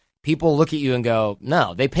work. People look at you and go,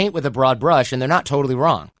 no, they paint with a broad brush, and they're not totally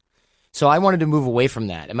wrong. So I wanted to move away from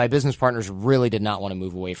that, and my business partners really did not want to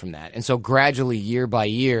move away from that. And so gradually, year by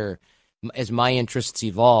year, as my interests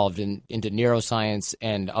evolved into neuroscience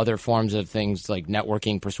and other forms of things like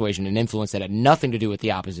networking, persuasion, and influence that had nothing to do with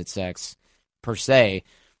the opposite sex per se,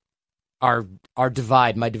 my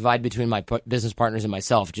divide between my business partners and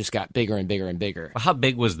myself just got bigger and bigger and bigger. Well, how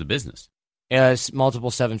big was the business? It's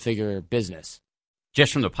multiple 7-figure business.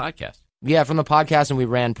 Just from the podcast? Yeah, from the podcast, and we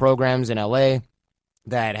ran programs in LA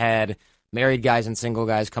that had married guys and single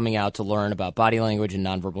guys coming out to learn about body language and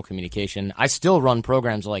nonverbal communication. I still run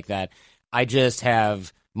programs like that. I just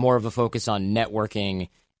have more of a focus on networking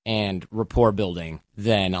and rapport building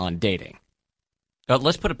than on dating.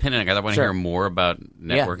 Let's put a pin in it. I want to hear more about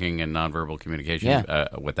networking and nonverbal communication,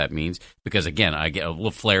 what that means. Because, again, I get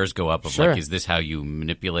little flares go up of like, is this how you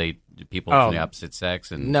manipulate people from the opposite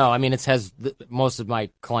sex? And no, I mean, most of my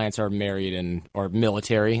clients are married or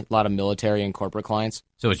military, a lot of military and corporate clients.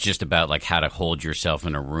 So it's just about like how to hold yourself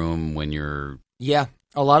in a room when you're... Yeah,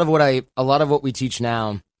 a lot of what we teach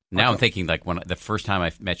now... Now I'm thinking, like, when the first time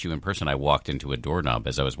I met you in person, I walked into a doorknob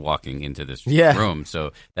as I was walking into this room.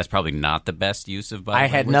 So that's probably not the best use of body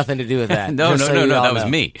language. I had nothing to do with that. No, that was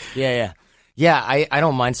me. Yeah. I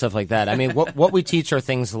don't mind stuff like that. I mean, what we teach are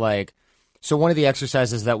things like, so one of the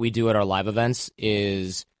exercises that we do at our live events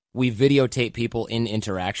is we videotape people in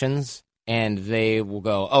interactions, and they will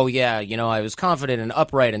go, oh, yeah, I was confident and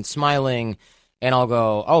upright and smiling. And I'll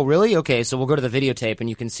go, oh, really? Okay, so we'll go to the videotape, and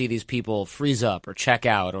you can see these people freeze up or check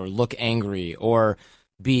out or look angry or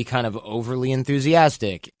be kind of overly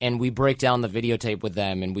enthusiastic. And we break down the videotape with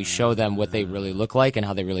them, and we show them what they really look like and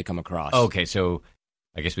how they really come across. Okay, so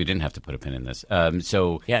I guess we didn't have to put a pin in this.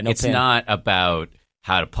 It's pin. Not about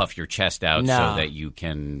how to puff your chest out so that you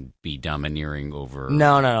can be domineering over...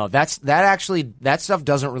 No. That stuff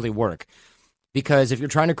doesn't really work. Because if you're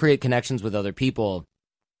trying to create connections with other people...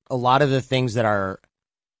 A lot of the things that are,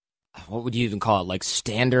 what would you even call it, like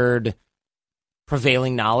standard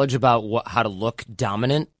prevailing knowledge about how to look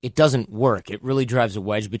dominant, it doesn't work. It really drives a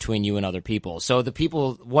wedge between you and other people. So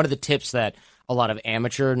one of the tips that a lot of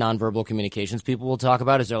amateur nonverbal communications people will talk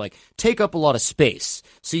about is they're like, take up a lot of space.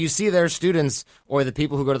 So you see their students or the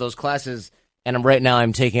people who go to those classes, and right now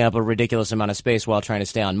I'm taking up a ridiculous amount of space while trying to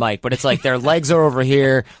stay on mic, but it's like their legs are over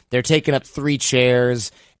here, they're taking up 3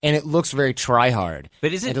 chairs, and it looks very try-hard.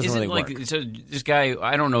 But isn't really like work. So this guy?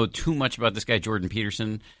 I don't know too much about this guy, Jordan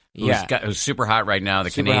Peterson, who's super hot right now. The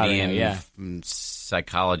super Canadian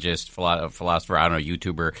psychologist, philosopher, I don't know,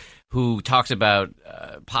 YouTuber, who talks about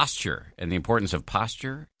posture and the importance of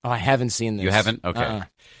posture. Oh, I haven't seen this. You haven't? Okay.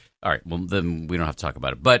 All right. Well, then we don't have to talk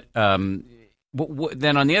about it. But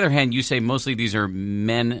then on the other hand, you say mostly these are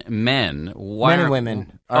men. Why men and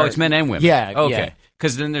women. It's men and women. Yeah. Okay. Yeah.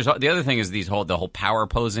 Because then there's the other thing is the whole power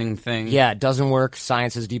posing thing. Yeah, it doesn't work.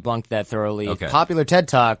 Science has debunked that thoroughly. Okay. Popular TED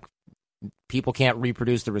Talk, people can't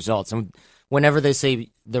reproduce the results. And whenever they say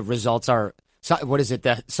the results are,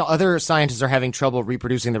 other scientists are having trouble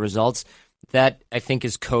reproducing the results, that I think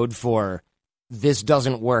is code for this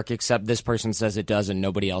doesn't work except this person says it does and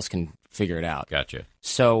nobody else can figure it out. Gotcha.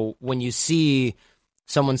 So when you see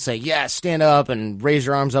someone say, yeah, stand up and raise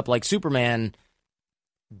your arms up like Superman,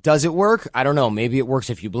 does it work? I don't know. Maybe it works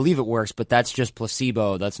if you believe it works, but that's just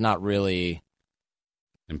placebo. That's not really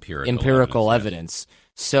empirical evidence.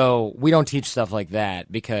 So we don't teach stuff like that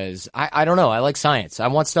because I don't know. I like science. I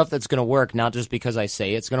want stuff that's going to work, not just because I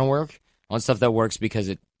say it's going to work. I want stuff that works because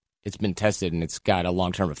it's been tested and it's got a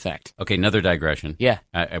long-term effect. Okay, another digression. Yeah.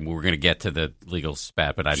 And we're going to get to the legal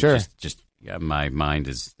spat, but I'm sure. My mind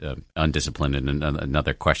is undisciplined and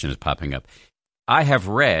another question is popping up. I have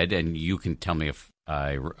read, and you can tell me if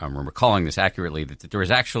I'm recalling this accurately, that there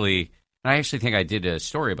was actually, and I actually think I did a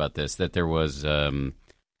story about this, that there was a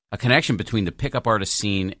connection between the pickup artist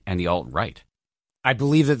scene and the alt-right. I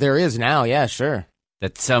believe that there is now, yeah, sure.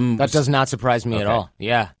 That does not surprise me at all,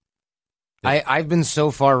 yeah. I've been so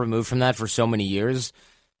far removed from that for so many years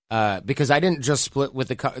because I didn't just split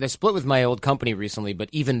with I split with my old company recently, but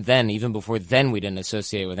even before then, we didn't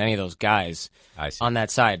associate with any of those guys on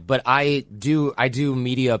that side. But I do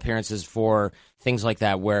media appearances for things like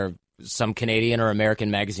that where some Canadian or American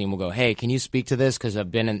magazine will go, hey, can you speak to this? Because I've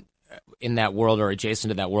been in that world or adjacent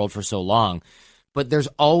to that world for so long. But there's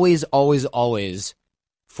always, always, always,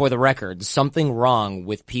 for the record, something wrong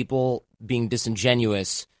with people being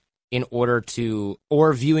disingenuous in order to,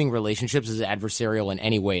 or viewing relationships as adversarial in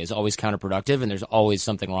any way is always counterproductive, and there's always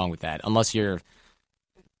something wrong with that. Unless you're,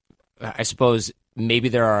 I suppose, maybe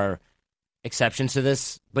there are exceptions to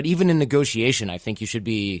this, but even in negotiation, I think you should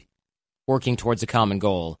be working towards a common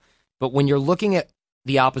goal. But when you're looking at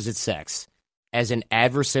the opposite sex as an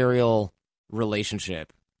adversarial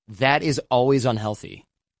relationship, that is always unhealthy.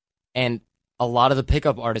 And a lot of the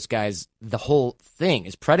pickup artist guys, the whole thing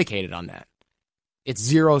is predicated on that. It's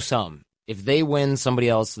zero sum. If they win, somebody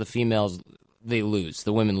else, the females, they lose.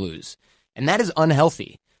 The women lose. And that is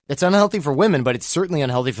unhealthy. That's unhealthy for women, but it's certainly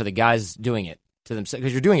unhealthy for the guys doing it to themselves,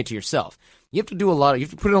 because you're doing it to yourself. You have to you have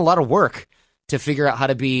to put in a lot of work to figure out how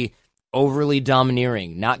to be overly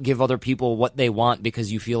domineering, not give other people what they want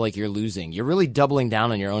because you feel like you're losing. You're really doubling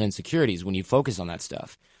down on your own insecurities when you focus on that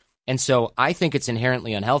stuff. And so I think it's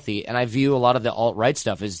inherently unhealthy, and I view a lot of the alt-right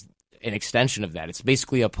stuff as an extension of that. It's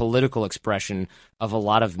basically a political expression of a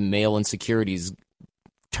lot of male insecurities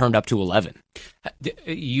turned up to 11.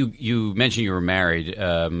 You mentioned you were married.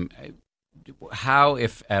 How,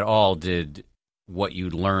 if at all, did what you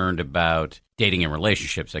learned about dating and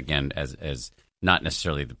relationships, again, as not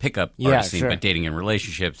necessarily the pickup artist scene, but dating and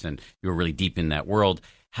relationships, and you were really deep in that world,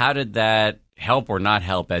 how did that help or not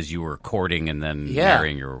help as you were courting and then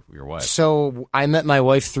marrying your wife? So I met my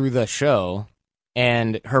wife through the show,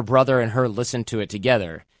 and her brother and her listened to it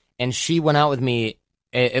together, and she went out with me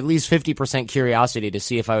at least 50% curiosity to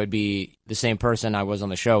see if I would be the same person I was on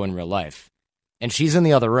the show in real life. And she's in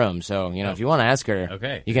the other room, so if you want to ask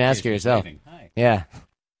her, you can ask her yourself. Hi. Yeah.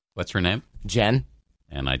 What's her name? Jen.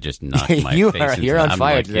 And I just knocked my face into you're on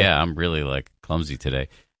fire today. Yeah, I'm really clumsy today.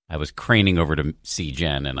 I was craning over to see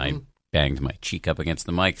Jen, and I banged my cheek up against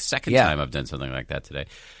the mic. Second time I've done something like that today.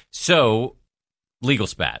 So, legal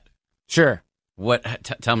spat. Sure. What?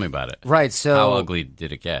 Tell me about it. Right. So, how ugly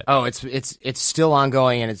did it get? Oh, it's still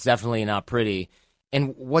ongoing, and it's definitely not pretty.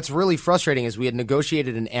 And what's really frustrating is we had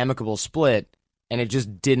negotiated an amicable split, and it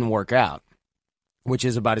just didn't work out, which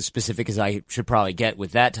is about as specific as I should probably get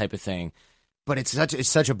with that type of thing. But it's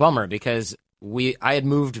such a bummer because I had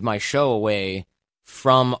moved my show away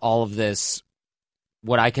from all of this,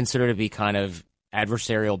 what I consider to be kind of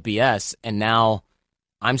adversarial BS, and now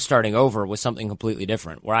I'm starting over with something completely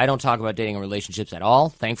different, where I don't talk about dating and relationships at all,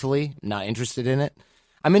 thankfully. I'm not interested in it.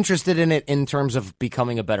 I'm interested in it in terms of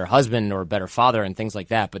becoming a better husband or a better father and things like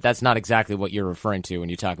that, but that's not exactly what you're referring to when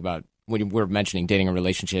you talk about, when we're mentioning dating and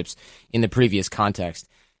relationships in the previous context.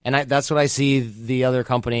 And that's what I see the other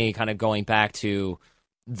company kind of going back to,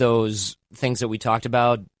 those things that we talked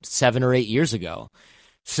about 7 or 8 years ago.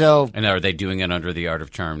 So, and are they doing it under the Art of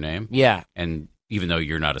Charm name? Yeah. And even though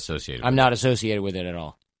you're not associated with I'm not associated with it at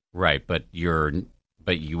all. Right, but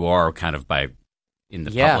you are kind of in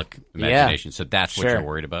the public imagination. So that's what you're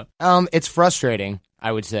worried about? It's frustrating,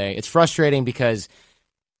 I would say. It's frustrating because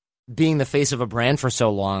being the face of a brand for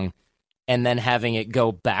so long and then having it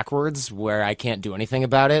go backwards where I can't do anything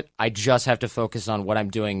about it, I just have to focus on what I'm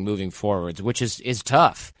doing moving forwards, which is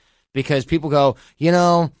tough because people go,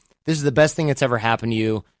 this is the best thing that's ever happened to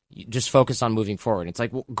you. You just focus on moving forward. It's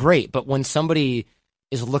like, well, great, but when somebody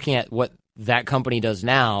is looking at what that company does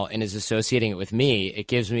now and is associating it with me, it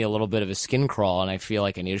gives me a little bit of a skin crawl and I feel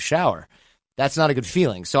like I need a shower. That's not a good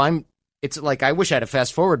feeling. So it's like I wish I had a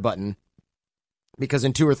fast forward button, because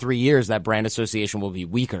in 2 or 3 years that brand association will be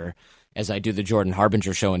weaker as I do the Jordan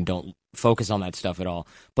Harbinger show and don't focus on that stuff at all.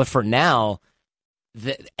 But for now,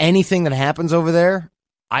 anything that happens over there,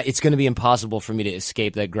 it's going to be impossible for me to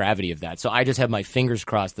escape the gravity of that. So I just have my fingers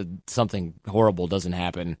crossed that something horrible doesn't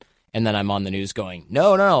happen. And then I'm on the news going,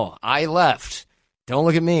 no, I left. Don't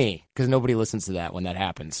look at me, because nobody listens to that when that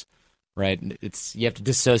happens, right? You have to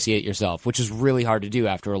dissociate yourself, which is really hard to do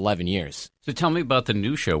after 11 years. So tell me about the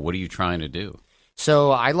new show. What are you trying to do?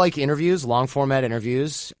 So I like interviews, long-format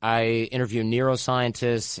interviews. I interview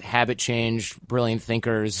neuroscientists, habit change, brilliant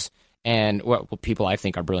thinkers, and people I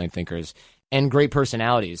think are brilliant thinkers, and great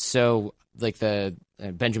personalities. So like the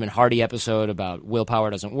Benjamin Hardy episode about willpower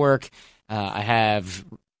doesn't work. I have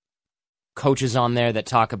coaches on there that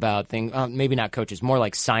talk about things, maybe not coaches, more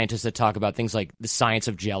like scientists that talk about things like the science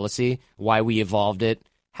of jealousy, why we evolved it,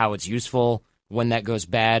 how it's useful, when that goes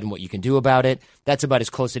bad, and what you can do about it. That's about as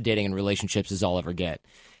close to dating and relationships as I'll ever get.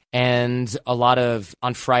 And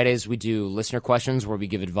on Fridays, we do listener questions where we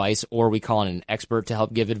give advice, or we call in an expert to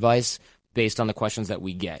help give advice based on the questions that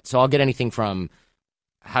we get. So I'll get anything from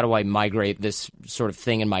how do I migrate this sort of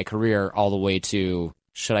thing in my career all the way to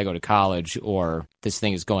should I go to college, or this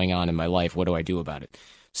thing is going on in my life, what do I do about it?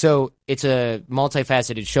 So it's a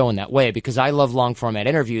multifaceted show in that way, because I love long-format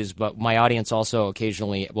interviews, but my audience also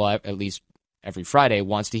occasionally, at least every Friday,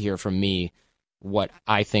 wants to hear from me what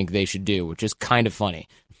I think they should do, which is kind of funny.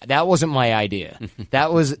 That wasn't my idea.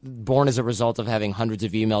 That was born as a result of having hundreds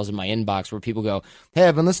of emails in my inbox where people go, hey,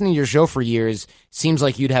 I've been listening to your show for years. Seems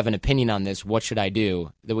like you'd have an opinion on this. What should I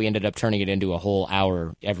do? That we ended up turning it into a whole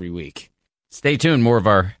hour every week. Stay tuned. More of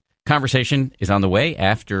our conversation is on the way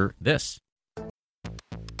after this.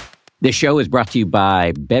 This show is brought to you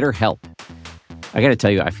by BetterHelp. I got to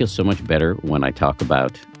tell you, I feel so much better when I talk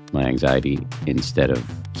about my anxiety instead of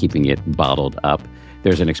keeping it bottled up.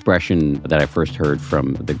 There's an expression that I first heard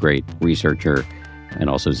from the great researcher and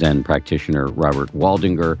also Zen practitioner Robert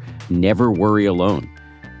Waldinger: never worry alone.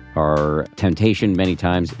 Our temptation many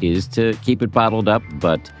times is to keep it bottled up,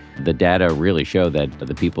 but the data really show that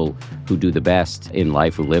the people who do the best in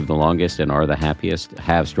life, who live the longest and are the happiest,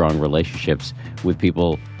 have strong relationships with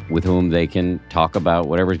people with whom they can talk about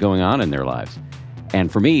whatever's going on in their lives. And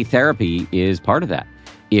for me, therapy is part of that.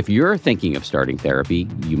 If you're thinking of starting therapy,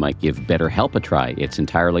 you might give BetterHelp a try. It's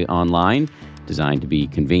entirely online, designed to be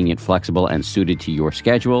convenient, flexible, and suited to your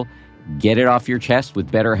schedule. Get it off your chest with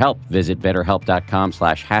BetterHelp. Visit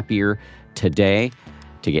BetterHelp.com/happier today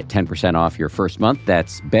to get 10% off your first month.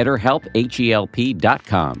 That's BetterHelp,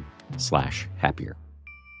 HELP.com/happier.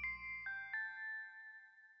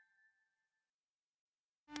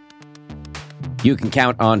 You can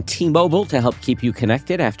count on T-Mobile to help keep you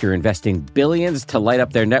connected. After investing billions to light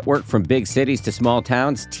up their network from big cities to small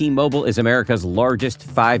towns, T-Mobile is America's largest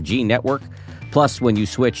 5G network. Plus, when you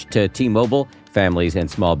switch to T-Mobile, families and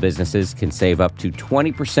small businesses can save up to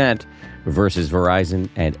 20% versus Verizon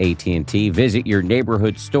and AT&T. Visit your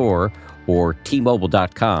neighborhood store or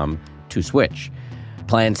T-Mobile.com to switch.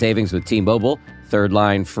 Plan savings with T-Mobile. Third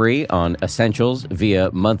line free on essentials via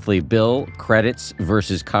monthly bill credits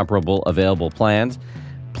versus comparable available plans.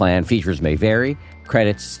 Plan features may vary.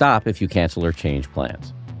 Credits stop if you cancel or change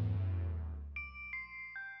plans.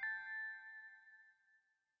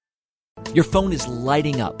 Your phone is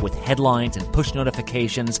lighting up with headlines and push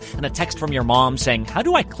notifications and a text from your mom saying, "How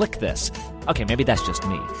do I click this?" Okay, maybe that's just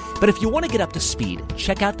me. But if you want to get up to speed,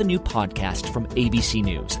 check out the new podcast from ABC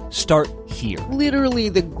News. Start here. Literally,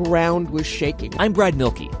 the ground was shaking. I'm Brad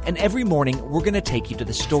Milkey, and every morning we're going to take you to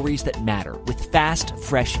the stories that matter with fast,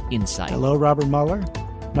 fresh insight. Hello, Robert Mueller.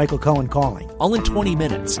 Michael Cohen calling. All in 20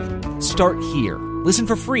 minutes. Start here. Listen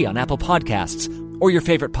for free on Apple Podcasts or your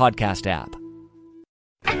favorite podcast app.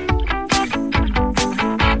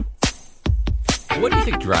 What do you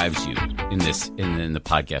think drives you in this in the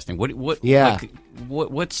podcasting?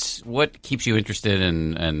 What keeps you interested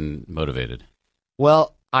and motivated?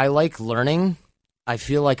 Well, I like learning. I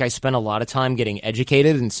feel like I spend a lot of time getting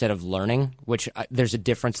educated instead of learning, which there's a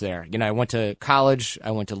difference there. You know, I went to college,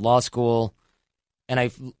 I went to law school,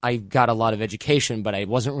 and I got a lot of education, but I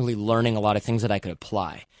wasn't really learning a lot of things that I could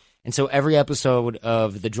apply. And so every episode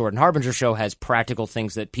of the Jordan Harbinger Show has practical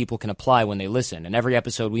things that people can apply when they listen. And every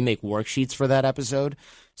episode, we make worksheets for that episode.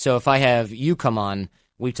 So if I have you come on,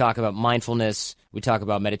 we talk about mindfulness, we talk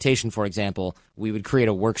about meditation, for example, we would create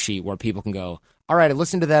a worksheet where people can go, all right, I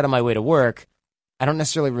listened to that on my way to work. I don't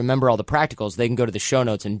necessarily remember all the practicals. They can go to the show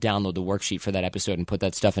notes and download the worksheet for that episode and put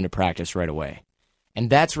that stuff into practice right away.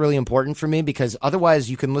 And that's really important for me because otherwise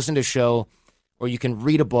you can listen to a show or you can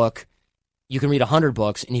read a book. You can read 100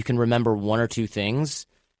 books and you can remember one or two things.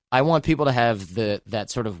 I want people to have that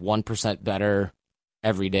sort of 1% better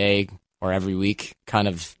every day or every week kind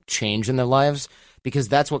of change in their lives because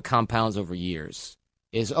that's what compounds over years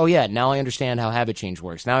is, oh yeah, now I understand how habit change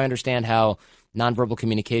works. Now I understand how nonverbal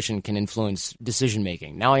communication can influence decision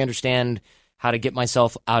making. Now I understand how to get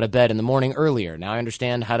myself out of bed in the morning earlier. Now I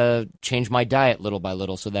understand how to change my diet little by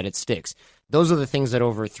little so that it sticks. Those are the things that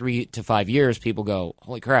over 3 to 5 years, people go,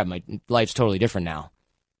 holy crap, my life's totally different now.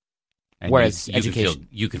 And whereas education,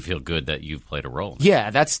 you can feel good that you've played a role. Yeah,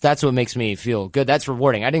 that's what makes me feel good. That's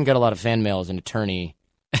rewarding. I didn't get a lot of fan mail as an attorney,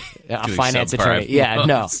 a finance attorney. Yeah,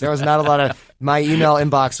 no, there was not a lot of. My email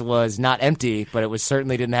inbox was not empty, but it was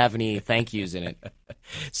certainly didn't have any thank yous in it.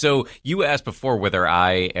 So you asked before whether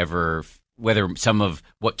some of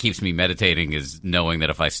what keeps me meditating is knowing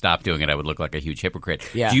that if I stopped doing it, I would look like a huge hypocrite.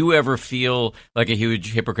 Yeah. Do you ever feel like a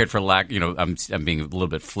huge hypocrite for lack? You know, I'm being a little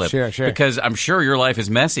bit flip. Sure. Because I'm sure your life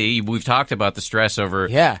is messy. We've talked about the stress over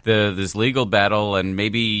this legal battle, and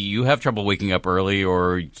maybe you have trouble waking up early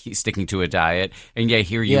or sticking to a diet. And yet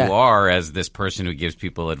here you are as this person who gives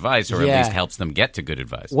people advice, or at least helps them get to good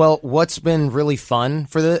advice. Well, what's been really fun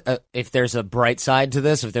for if there's a bright side to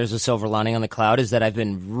this, if there's a silver lining on the cloud, is that I've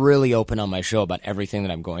been really open on my show about everything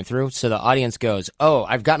that I'm going through. So the audience goes, oh,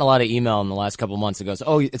 I've gotten a lot of email in the last couple of months that goes,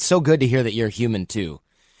 oh, it's so good to hear that you're human too.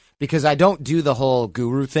 Because I don't do the whole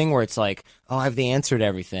guru thing where it's like, oh, I have the answer to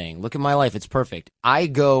everything. Look at my life. It's perfect. I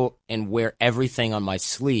go and wear everything on my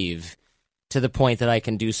sleeve to the point that I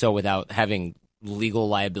can do so without having legal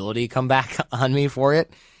liability come back on me for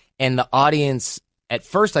it. And the audience, at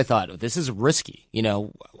first I thought, oh, this is risky. You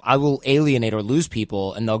know, I will alienate or lose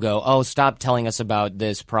people and they'll go, oh, stop telling us about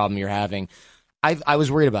this problem you're having. I was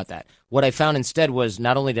worried about that. what I found instead was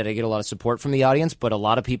not only did I get a lot of support from the audience, but a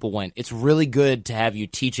lot of people went, it's really good to have you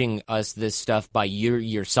teaching us this stuff by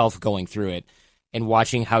yourself going through it and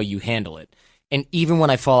watching how you handle it. And even when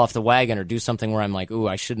I fall off the wagon or do something where I'm like, ooh,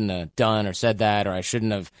 I shouldn't have done or said that, or I should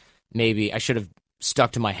have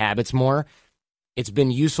stuck to my habits more, it's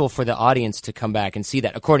been useful for the audience to come back and see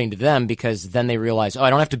that, according to them, because then they realize, oh, I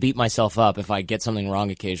don't have to beat myself up if I get something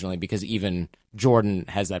wrong occasionally, because even Jordan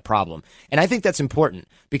has that problem. And I think that's important,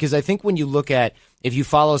 because I think when you look at, if you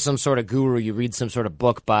follow some sort of guru, you read some sort of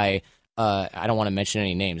book by, I don't want to mention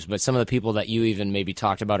any names, but some of the people that you even maybe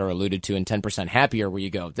talked about or alluded to in 10% Happier, where you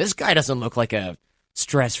go, this guy doesn't look like a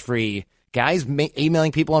stress-free guy. He's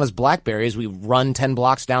emailing people on his BlackBerry as we run 10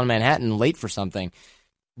 blocks down Manhattan late for something.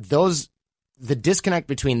 The disconnect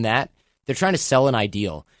between that, they're trying to sell an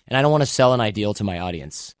ideal, and I don't want to sell an ideal to my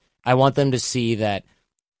audience. I want them to see that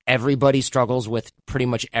everybody struggles with pretty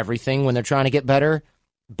much everything when they're trying to get better,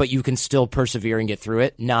 but you can still persevere and get through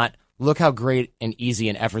it. Not, look how great and easy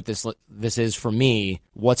an effort this is for me.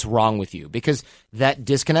 What's wrong with you? Because that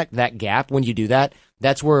disconnect, that gap, when you do that,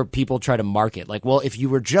 that's where people try to market. Like, well, if you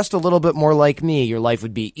were just a little bit more like me, your life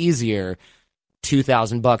would be easier.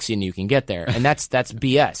 $2,000 and you can get there. And that's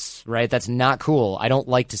BS, right? That's not cool. I don't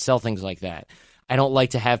like to sell things like that. I don't like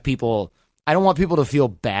to have people, I don't want people to feel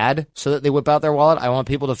bad so that they whip out their wallet. I want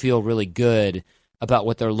people to feel really good about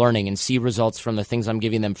what they're learning and see results from the things I'm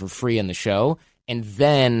giving them for free in the show. And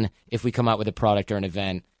then if we come out with a product or an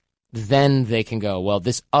event, then they can go, well,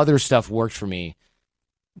 this other stuff worked for me.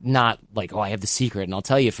 Not like, oh, I have the secret and I'll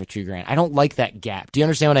tell you for $2,000. I don't like that gap. Do you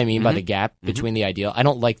understand what I mean by the gap between the ideal? I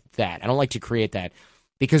don't like that. I don't like to create that,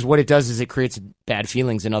 because what it does is it creates bad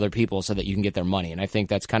feelings in other people so that you can get their money. And I think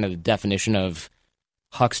that's kind of the definition of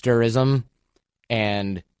hucksterism.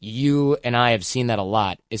 And you and I have seen that a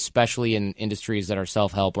lot, especially in industries that are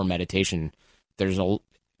self-help or meditation.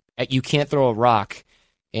 You can't throw a rock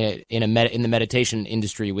in the meditation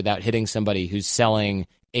industry without hitting somebody who's selling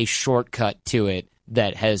a shortcut to it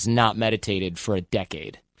that has not meditated for a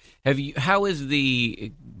decade. How is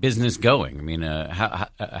the business going? I mean, are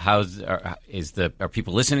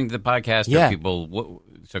people listening to the podcast? Yeah.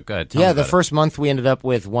 So go ahead. Tell me the about first month we ended up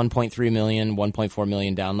with 1.3 million, 1.4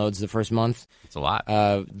 million downloads the first month. It's a lot.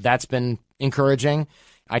 That's been encouraging.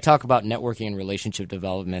 I talk about networking and relationship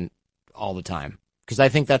development all the time, because I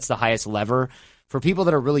think that's the highest lever for people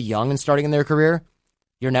that are really young and starting in their career.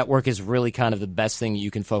 Your network is really kind of the best thing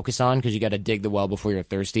you can focus on, because you got to dig the well before you're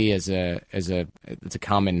thirsty. It's a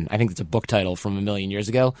common, I think it's a book title from a million years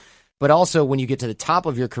ago. But also when you get to the top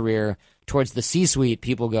of your career, towards the C-suite,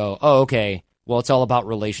 people go, oh, okay, well, it's all about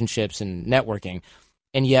relationships and networking.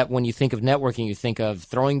 And yet when you think of networking, you think of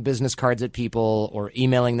throwing business cards at people or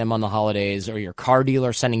emailing them on the holidays, or your car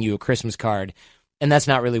dealer sending you a Christmas card. And that's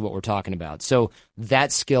not really what we're talking about. So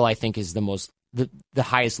that skill, I think, is the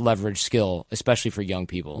highest leverage skill, especially for young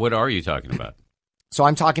people. What are you talking about? So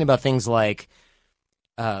I'm talking about things like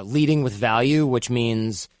leading with value, which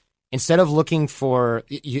means instead of looking for,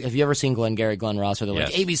 have you ever seen Glenn Ross, where they're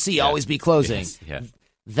like, ABC, always be closing? Yes. Yeah.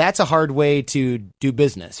 That's a hard way to do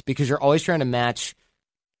business, because you're always trying to match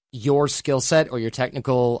your skill set or your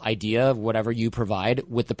technical idea, whatever you provide,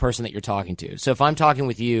 with the person that you're talking to. So if I'm talking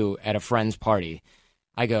with you at a friend's party,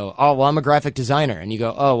 I go, oh, well, I'm a graphic designer. And you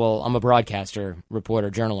go, oh, well, I'm a broadcaster,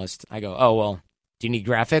 reporter, journalist. I go, oh, well, do you need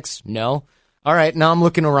graphics? No. All right, now I'm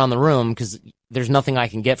looking around the room because there's nothing I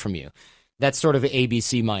can get from you. That's sort of an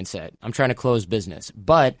ABC mindset. I'm trying to close business.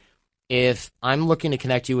 But if I'm looking to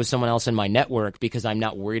connect you with someone else in my network because I'm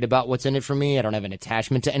not worried about what's in it for me, I don't have an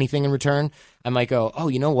attachment to anything in return, I might go, oh,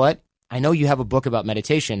 you know what? I know you have a book about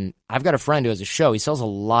meditation. I've got a friend who has a show. He sells a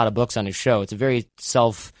lot of books on his show. It's a very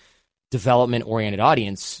self-development-oriented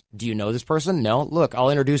audience. Do you know this person? No? Look, I'll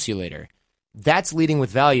introduce you later. That's leading with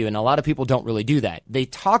value, and a lot of people don't really do that. They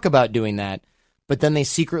talk about doing that, but then they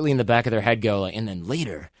secretly in the back of their head go, and then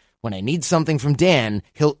later, when I need something from Dan,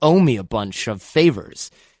 he'll owe me a bunch of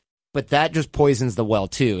favors. But that just poisons the well,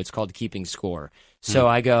 too. It's called keeping score. So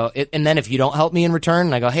I go, and then if you don't help me in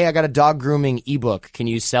return, I go, hey, I got a dog grooming ebook. Can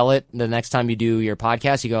you sell it the next time you do your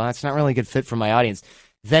podcast? You go, that's not really a good fit for my audience.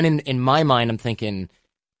 Then in my mind, I'm thinking,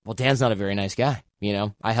 well, Dan's not a very nice guy. You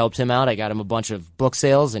know, I helped him out. I got him a bunch of book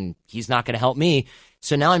sales, and he's not going to help me.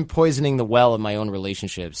 So now I'm poisoning the well of my own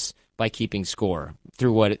relationships by keeping score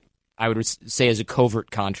through what I would say is a covert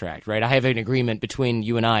contract, right? I have an agreement between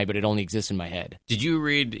you and I, but it only exists in my head. Did you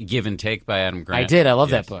read Give and Take by Adam Grant? I did. I love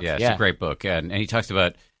that book. Yeah, it's a great book. And he talks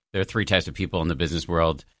about there are three types of people in the business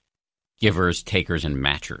world: givers, takers, and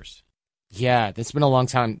matchers. Yeah, it's been a long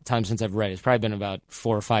time since I've read it. It's probably been about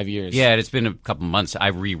 4 or 5 years. Yeah, it's been a couple months. I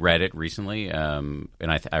reread it recently, and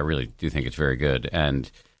I really do think it's very good. And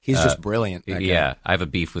He's just brilliant. That guy. Yeah, I have a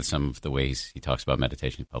beef with some of the ways he talks about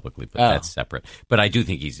meditation publicly, but that's separate. But I do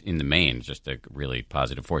think he's, in the main, just a really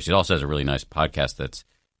positive force. He also has a really nice podcast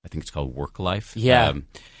I think it's called Work Life. Yeah,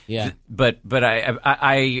 But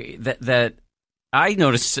I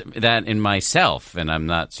noticed that in myself, and I'm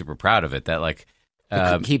not super proud of it, that like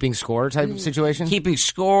keeping score type of situation. Keeping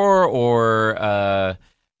score, or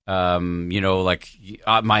like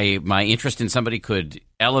my interest in somebody could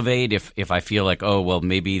elevate if I feel like, oh well,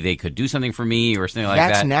 maybe they could do something for me or something like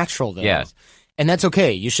that. That's natural, though. Yes, and that's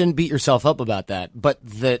okay. You shouldn't beat yourself up about that. But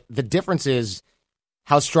the difference is,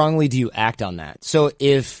 how strongly do you act on that? So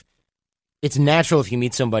if it's natural, if you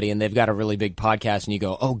meet somebody and they've got a really big podcast and you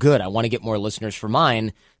go, oh, good, I want to get more listeners for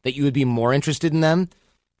mine, that you would be more interested in them.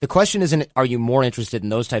 The question isn't, are you more interested in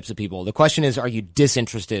those types of people? The question is, are you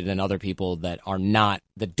disinterested in other people that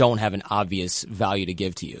don't have an obvious value to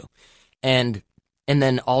give to you? And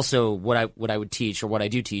then also what I would teach, or what I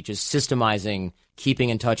do teach, is systemizing, keeping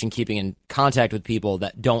in touch and keeping in contact with people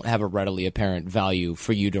that don't have a readily apparent value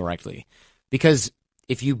for you directly. Because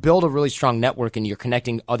if you build a really strong network and you're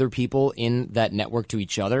connecting other people in that network to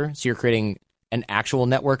each other, so you're creating an actual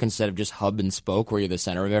network instead of just hub and spoke where you're the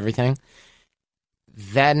center of everything,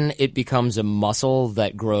 then it becomes a muscle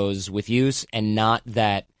that grows with use, and not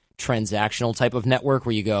that transactional type of network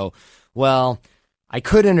where you go, well, I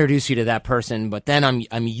could introduce you to that person, but then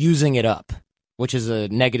I'm using it up, which is a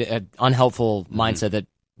negative, unhelpful mindset that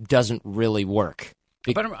doesn't really work.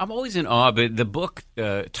 But I'm always in awe. But the book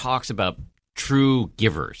talks about true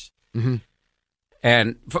givers. Mm-hmm.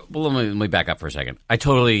 And let me back up for a second. I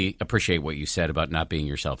totally appreciate what you said about not beating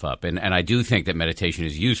yourself up. And I do think that meditation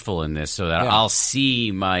is useful in this, so that I'll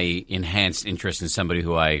see my enhanced interest in somebody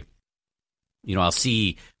who I'll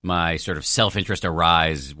see my sort of self-interest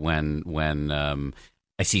arise when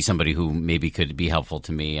I see somebody who maybe could be helpful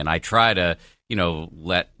to me. And I try to,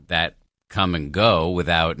 let that come and go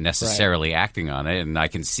without necessarily acting on it. And I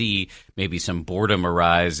can see maybe some boredom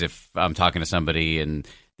arise if I'm talking to somebody and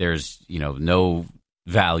there's, no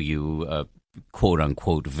value, quote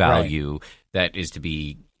unquote value that is to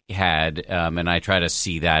be had. And I try to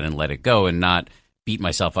see that and let it go and not beat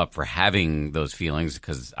myself up for having those feelings,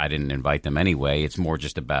 because I didn't invite them anyway. It's more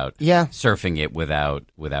just about surfing it without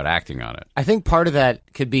acting on it. I think part of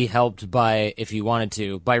that could be helped by, if you wanted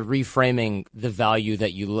to, by reframing the value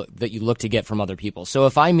that you look to get from other people. So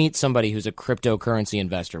if I meet somebody who's a cryptocurrency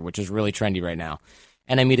investor, which is really trendy right now,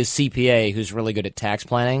 and I meet a CPA who's really good at tax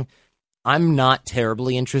planning, I'm not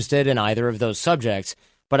terribly interested in either of those subjects,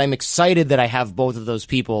 but I'm excited that I have both of those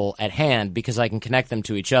people at hand because I can connect them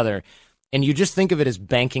to each other. And you just think of it as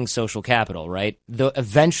banking social capital, right?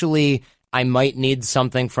 Eventually, I might need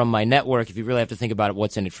something from my network, if you really have to think about it,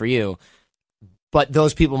 what's in it for you. But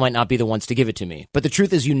those people might not be the ones to give it to me. But the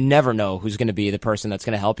truth is, you never know who's going to be the person that's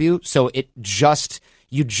going to help you. So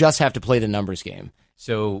you just have to play the numbers game.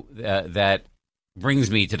 So that brings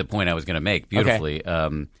me to the point I was going to make beautifully,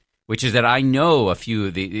 which is that I know a few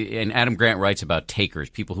of and Adam Grant writes about takers,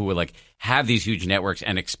 people who will have these huge networks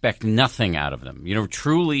and expect nothing out of them.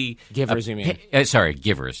 Truly givers. You mean?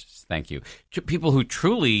 Givers. Thank you. People who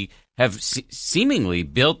truly have seemingly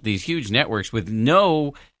built these huge networks with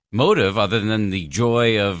no motive other than the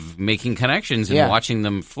joy of making connections and watching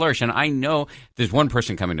them flourish. And I know there's one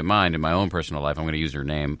person coming to mind in my own personal life. I'm going to use her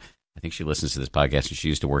name. I think she listens to this podcast, and she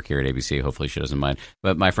used to work here at ABC. Hopefully she doesn't mind.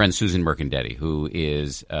 But my friend Susan Mercandetti, who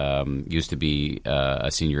is used to be a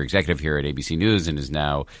senior executive here at ABC News and is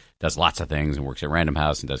now does lots of things and works at Random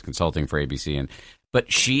House and does consulting for ABC.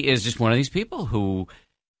 But she is just one of these people who,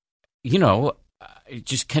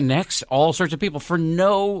 just connects all sorts of people for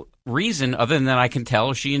no reason other than I can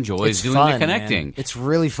tell she enjoys doing the connecting. Man. It's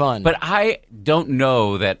really fun. But I don't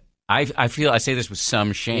know that I feel I say this with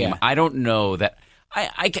some shame. Yeah. I don't know that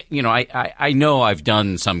I know I've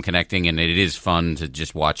done some connecting and it is fun to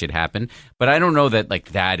just watch it happen, but I don't know that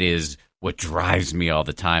that is what drives me all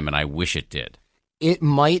the time, and I wish it did. It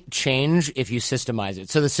might change if you systemize it.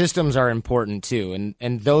 So the systems are important too,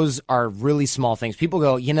 and those are really small things. People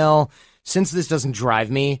go, since this doesn't drive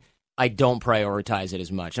me, I don't prioritize it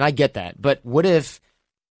as much, and I get that. But what if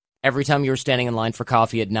every time you were standing in line for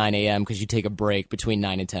coffee at 9 a.m. because you take a break between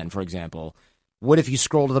 9 and 10, for example, what if you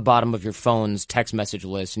scroll to the bottom of your phone's text message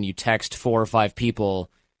list and you text 4 or 5 people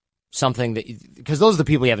something because those are the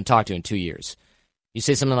people you haven't talked to in 2 years. You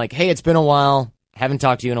say something like, hey, it's been a while, haven't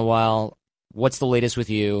talked to you in a while, what's the latest with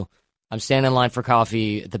you? I'm standing in line for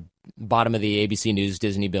coffee at the bottom of the ABC News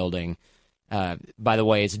Disney building. By the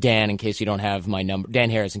way, it's Dan, in case you don't have my number, Dan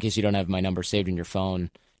Harris, in case you don't have my number saved in your phone.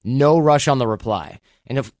 no rush on the reply.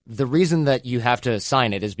 And if the reason that you have to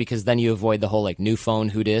sign it is because then you avoid the whole like new phone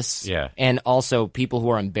who dis. Yeah. And also people who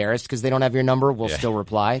are embarrassed because they don't have your number will still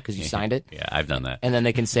reply because you signed it. Yeah, I've done that. And then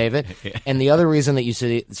they can save it. And the other reason that you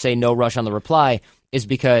say no rush on the reply is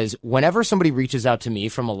because whenever somebody reaches out to me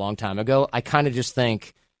from a long time ago, I kind of just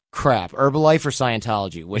think, crap, Herbalife or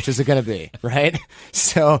Scientology, which is it going to be, right?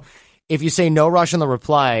 So if you say no rush on the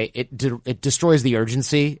reply, it destroys the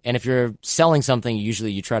urgency. And if you're selling something,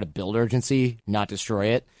 usually you try to build urgency, not destroy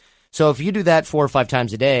it. So if you do that 4 or 5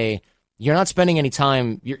 times a day, you're not spending any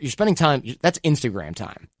time. You're spending time. That's Instagram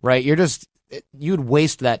time, right? You'd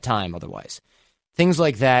waste that time otherwise. Things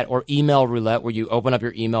like that, or email roulette, where you open up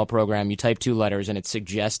your email program, you type 2 letters, and it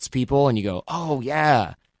suggests people, and you go, oh,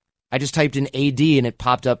 yeah, I just typed in AD, and it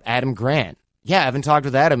popped up Adam Grant. Yeah, I haven't talked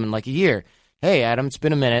with Adam in like a year. Hey, Adam, it's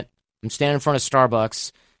been a minute. I'm standing in front of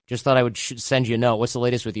Starbucks. Just thought I would send you a note. What's the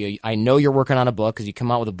latest with you? I know you're working on a book because you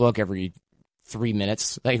come out with a book every 3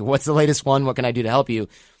 minutes. Like, what's the latest one? What can I do to help you?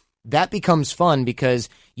 That becomes fun because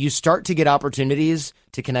you start to get opportunities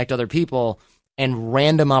to connect other people, and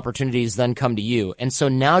random opportunities then come to you. And so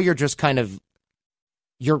now you're kind of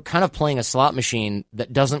playing a slot machine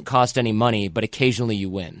that doesn't cost any money, but occasionally you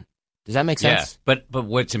win. Does that make sense? Yeah, but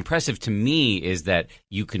what's impressive to me is that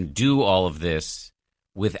you can do all of this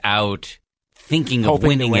without thinking of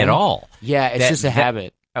winning at all. Yeah, it's just a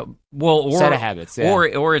habit. Set of habits. Yeah.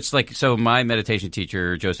 Or it's like, so my meditation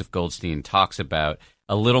teacher, Joseph Goldstein, talks about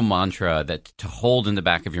a little mantra that to hold in the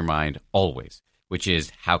back of your mind always, which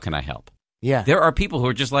is, how can I help? Yeah. There are people who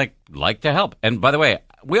are just like to help. And by the way,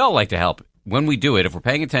 we all like to help. When we do it, if we're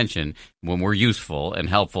paying attention, when we're useful and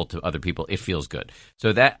helpful to other people, it feels good.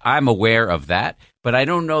 So that I'm aware of that, but I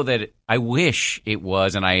don't know that I wish it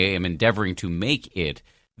was, and I am endeavoring to make it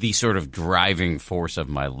the sort of driving force of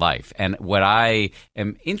my life. And what I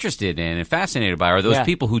am interested in and fascinated by are those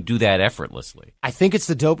people who do that effortlessly. I think it's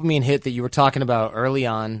the dopamine hit that you were talking about early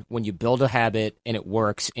on, when you build a habit and it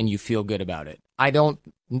works and you feel good about it. I don't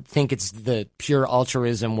think it's the pure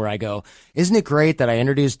altruism where I go, isn't it great that I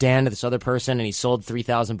introduced Dan to this other person and he sold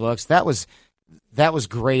 3,000 books? That was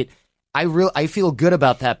great. I feel good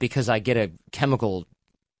about that because I get a chemical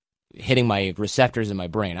hitting my receptors in my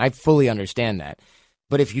brain. I fully understand that.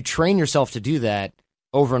 But if you train yourself to do that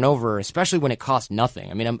over and over, especially when it costs nothing.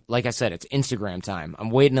 I mean, like I said, it's Instagram time. I'm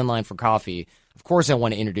waiting in line for coffee. Of course I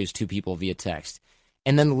want to introduce 2 people via text.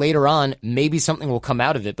 And then later on, maybe something will come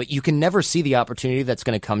out of it, but you can never see the opportunity that's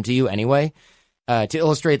going to come to you anyway. To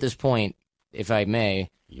illustrate this point, if I may.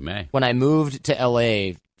 You may. When I moved to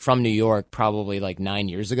L.A. from New York probably like 9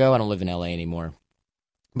 years ago, I don't live in L.A. anymore,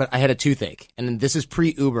 but I had a toothache. And this is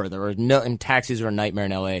pre-Uber. And taxis are a nightmare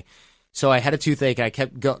in L.A. So I had a toothache. I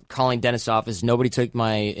kept calling dentist's office. Nobody took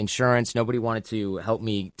my insurance. Nobody wanted to help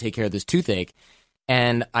me take care of this toothache.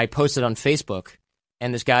 And I posted on Facebook,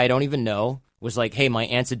 and this guy I don't even know was like, hey, my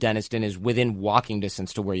aunt's a dentist and is within walking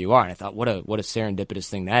distance to where you are. And I thought, what a serendipitous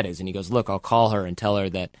thing that is. And he goes, look, I'll call her and tell her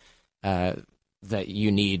that that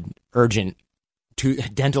you need urgent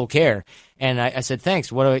dental care. And I said,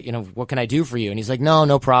 thanks. What can I do for you? And he's like,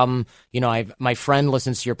 no problem. My friend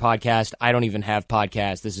listens to your podcast. I don't even have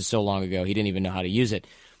podcasts. This is so long ago. He didn't even know how to use it.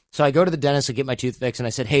 So I go to the dentist to get my tooth fixed, and I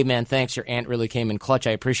said, hey, man, thanks. Your aunt really came in clutch.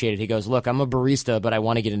 I appreciate it. He goes, look, I'm a barista, but I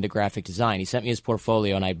want to get into graphic design. He sent me his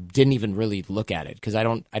portfolio, and I didn't even really look at it because I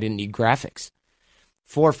didn't need graphics.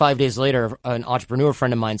 4 or 5 days later, an entrepreneur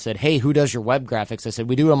friend of mine said, hey, who does your web graphics? I said,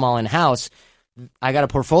 we do them all in-house. I got a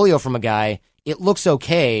portfolio from a guy. It looks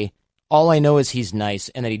okay. All I know is he's nice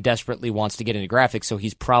and that he desperately wants to get into graphics, so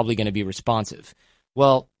he's probably going to be responsive.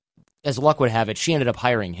 Well, as luck would have it, she ended up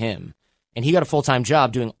hiring him. And he got a full-time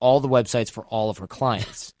job doing all the websites for all of her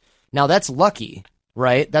clients. Now, that's lucky,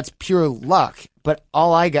 right? That's pure luck. But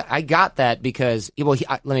I got that because,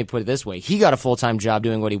 let me put it this way. He got a full-time job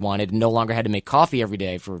doing what he wanted and no longer had to make coffee every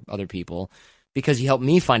day for other people because he helped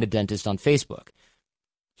me find a dentist on Facebook.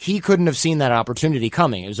 He couldn't have seen that opportunity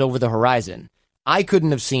coming. It was over the horizon. I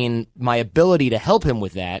couldn't have seen my ability to help him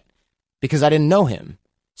with that because I didn't know him.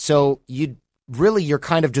 So you're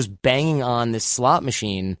kind of just banging on this slot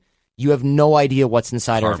machine. You have no idea what's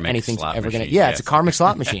inside or if anything's ever going to... Yeah, it's a karmic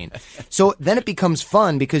slot machine. So then it becomes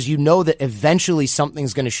fun because you know that eventually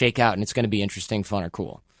something's going to shake out and it's going to be interesting, fun, or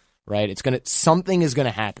cool, right? Something is going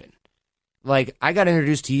to happen. Like, I got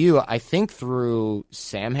introduced to you, I think, through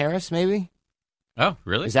Sam Harris, maybe? Oh,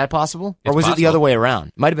 really? Is that possible? It's or was possible. It the other way around?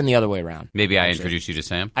 It might have been the other way around. Maybe I introduced you to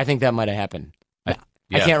Sam? I think that might have happened. I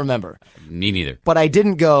can't remember. Me neither. But I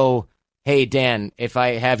didn't go... hey, Dan, if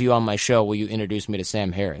I have you on my show, will you introduce me to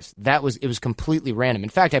Sam Harris? It was completely random. In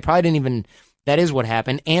fact, I probably didn't even, that is what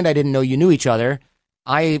happened, and I didn't know you knew each other.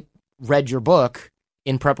 I read your book,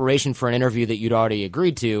 in preparation for an interview that you'd already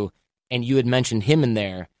agreed to, and you had mentioned him in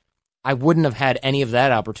there, I wouldn't have had any of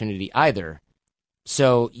that opportunity either.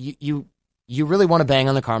 So you really want to bang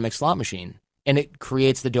on the karmic slot machine, and it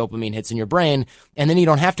creates the dopamine hits in your brain, and then you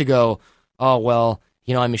don't have to go, oh, well,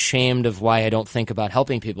 I'm ashamed of why I don't think about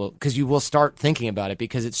helping people, because you will start thinking about it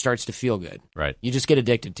because it starts to feel good. Right. You just get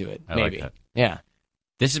addicted to it, maybe. Like that. Yeah.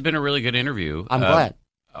 This has been a really good interview. I'm glad.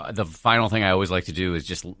 The final thing I always like to do is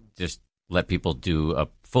just let people do a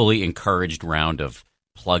fully encouraged round of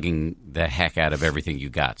plugging the heck out of everything you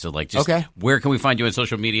got. So, where can we find you on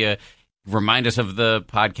social media? Remind us of the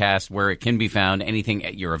podcast, where it can be found, anything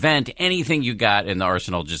at your event, anything you got in the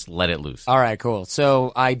arsenal, just let it loose. All right, cool.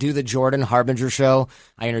 So I do the Jordan Harbinger show.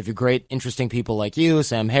 I interview great, interesting people like you,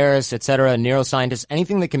 Sam Harris, etc., neuroscientists,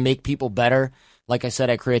 anything that can make people better. Like I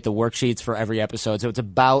said, I create the worksheets for every episode. So it's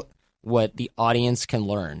about what the audience can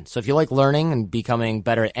learn. So if you like learning and becoming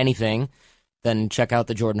better at anything, then check out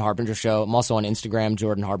the Jordan Harbinger show. I'm also on Instagram,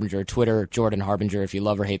 Jordan Harbinger, Twitter, Jordan Harbinger. If you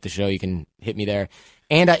love or hate the show, you can hit me there.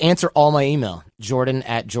 And I answer all my email,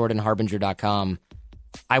 jordan@jordanharbinger.com.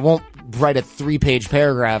 I won't write a 3-page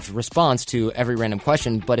paragraph response to every random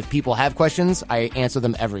question, but if people have questions, I answer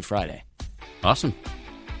them every Friday. Awesome.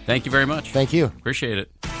 Thank you very much. Thank you. Appreciate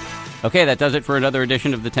it. Okay, that does it for another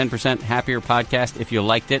edition of the 10% Happier podcast. If you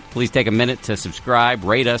liked it, please take a minute to subscribe,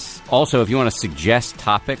 rate us. Also, if you want to suggest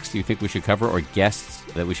topics you think we should cover or guests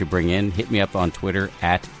that we should bring in, hit me up on Twitter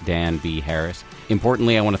 @DanBHarris.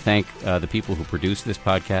 Importantly, I want to thank the people who produce this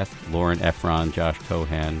podcast, Lauren Efron, Josh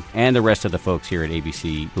Cohan, and the rest of the folks here at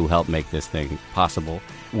ABC who helped make this thing possible.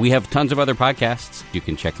 We have tons of other podcasts. You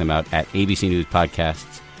can check them out at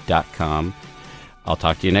abcnewspodcasts.com. I'll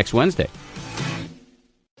talk to you next Wednesday.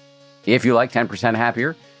 If you like 10%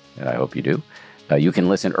 Happier, and I hope you do, you can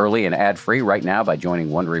listen early and ad-free right now by joining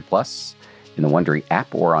Wondery Plus in the Wondery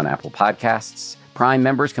app or on Apple Podcasts. Prime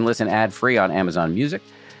members can listen ad-free on Amazon Music.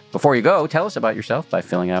 Before you go, tell us about yourself by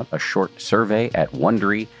filling out a short survey at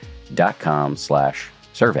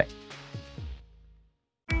Wondery.com/survey.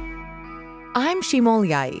 I'm Shimol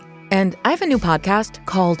Yai, and I have a new podcast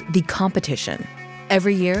called The Competition.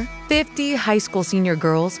 Every year, 50 high school senior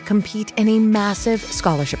girls compete in a massive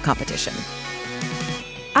scholarship competition.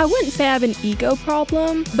 I wouldn't say I have an ego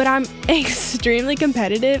problem, but I'm extremely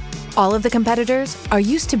competitive. All of the competitors are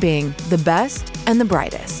used to being the best and the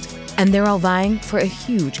brightest, and they're all vying for a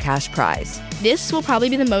huge cash prize. This will probably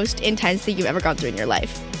be the most intense thing you've ever gone through in your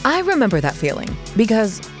life. I remember that feeling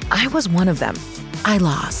because I was one of them. I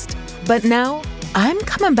lost. But now I'm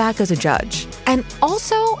coming back as a judge and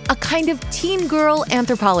also a kind of teen girl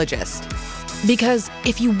anthropologist. Because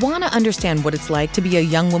if you want to understand what it's like to be a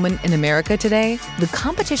young woman in America today, the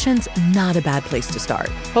competition's not a bad place to start.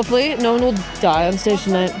 Hopefully, no one will die on stage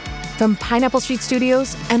tonight. From Pineapple Street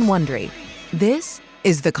Studios and Wondery, this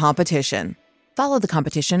is The Competition. Follow The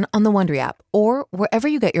Competition on the Wondery app or wherever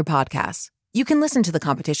you get your podcasts. You can listen to The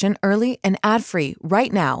Competition early and ad-free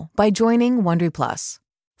right now by joining Wondery Plus.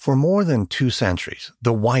 For more than 2 centuries,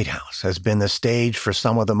 the White House has been the stage for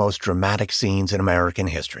some of the most dramatic scenes in American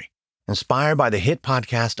history. Inspired by the hit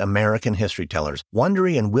podcast American History Tellers,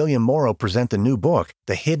 Wondery and William Morrow present the new book,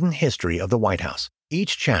 The Hidden History of the White House.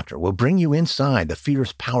 Each chapter will bring you inside the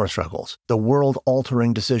fierce power struggles, the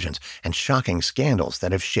world-altering decisions, and shocking scandals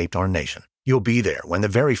that have shaped our nation. You'll be there when the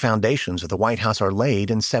very foundations of the White House are laid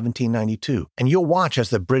in 1792, and you'll watch as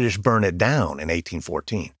the British burn it down in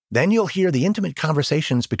 1814. Then you'll hear the intimate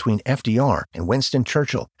conversations between FDR and Winston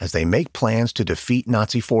Churchill as they make plans to defeat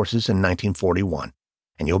Nazi forces in 1941.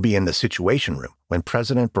 And you'll be in the Situation Room when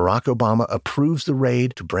President Barack Obama approves the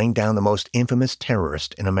raid to bring down the most infamous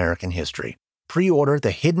terrorist in American history. Pre-order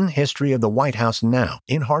The Hidden History of the White House now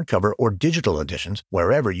in hardcover or digital editions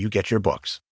wherever you get your books.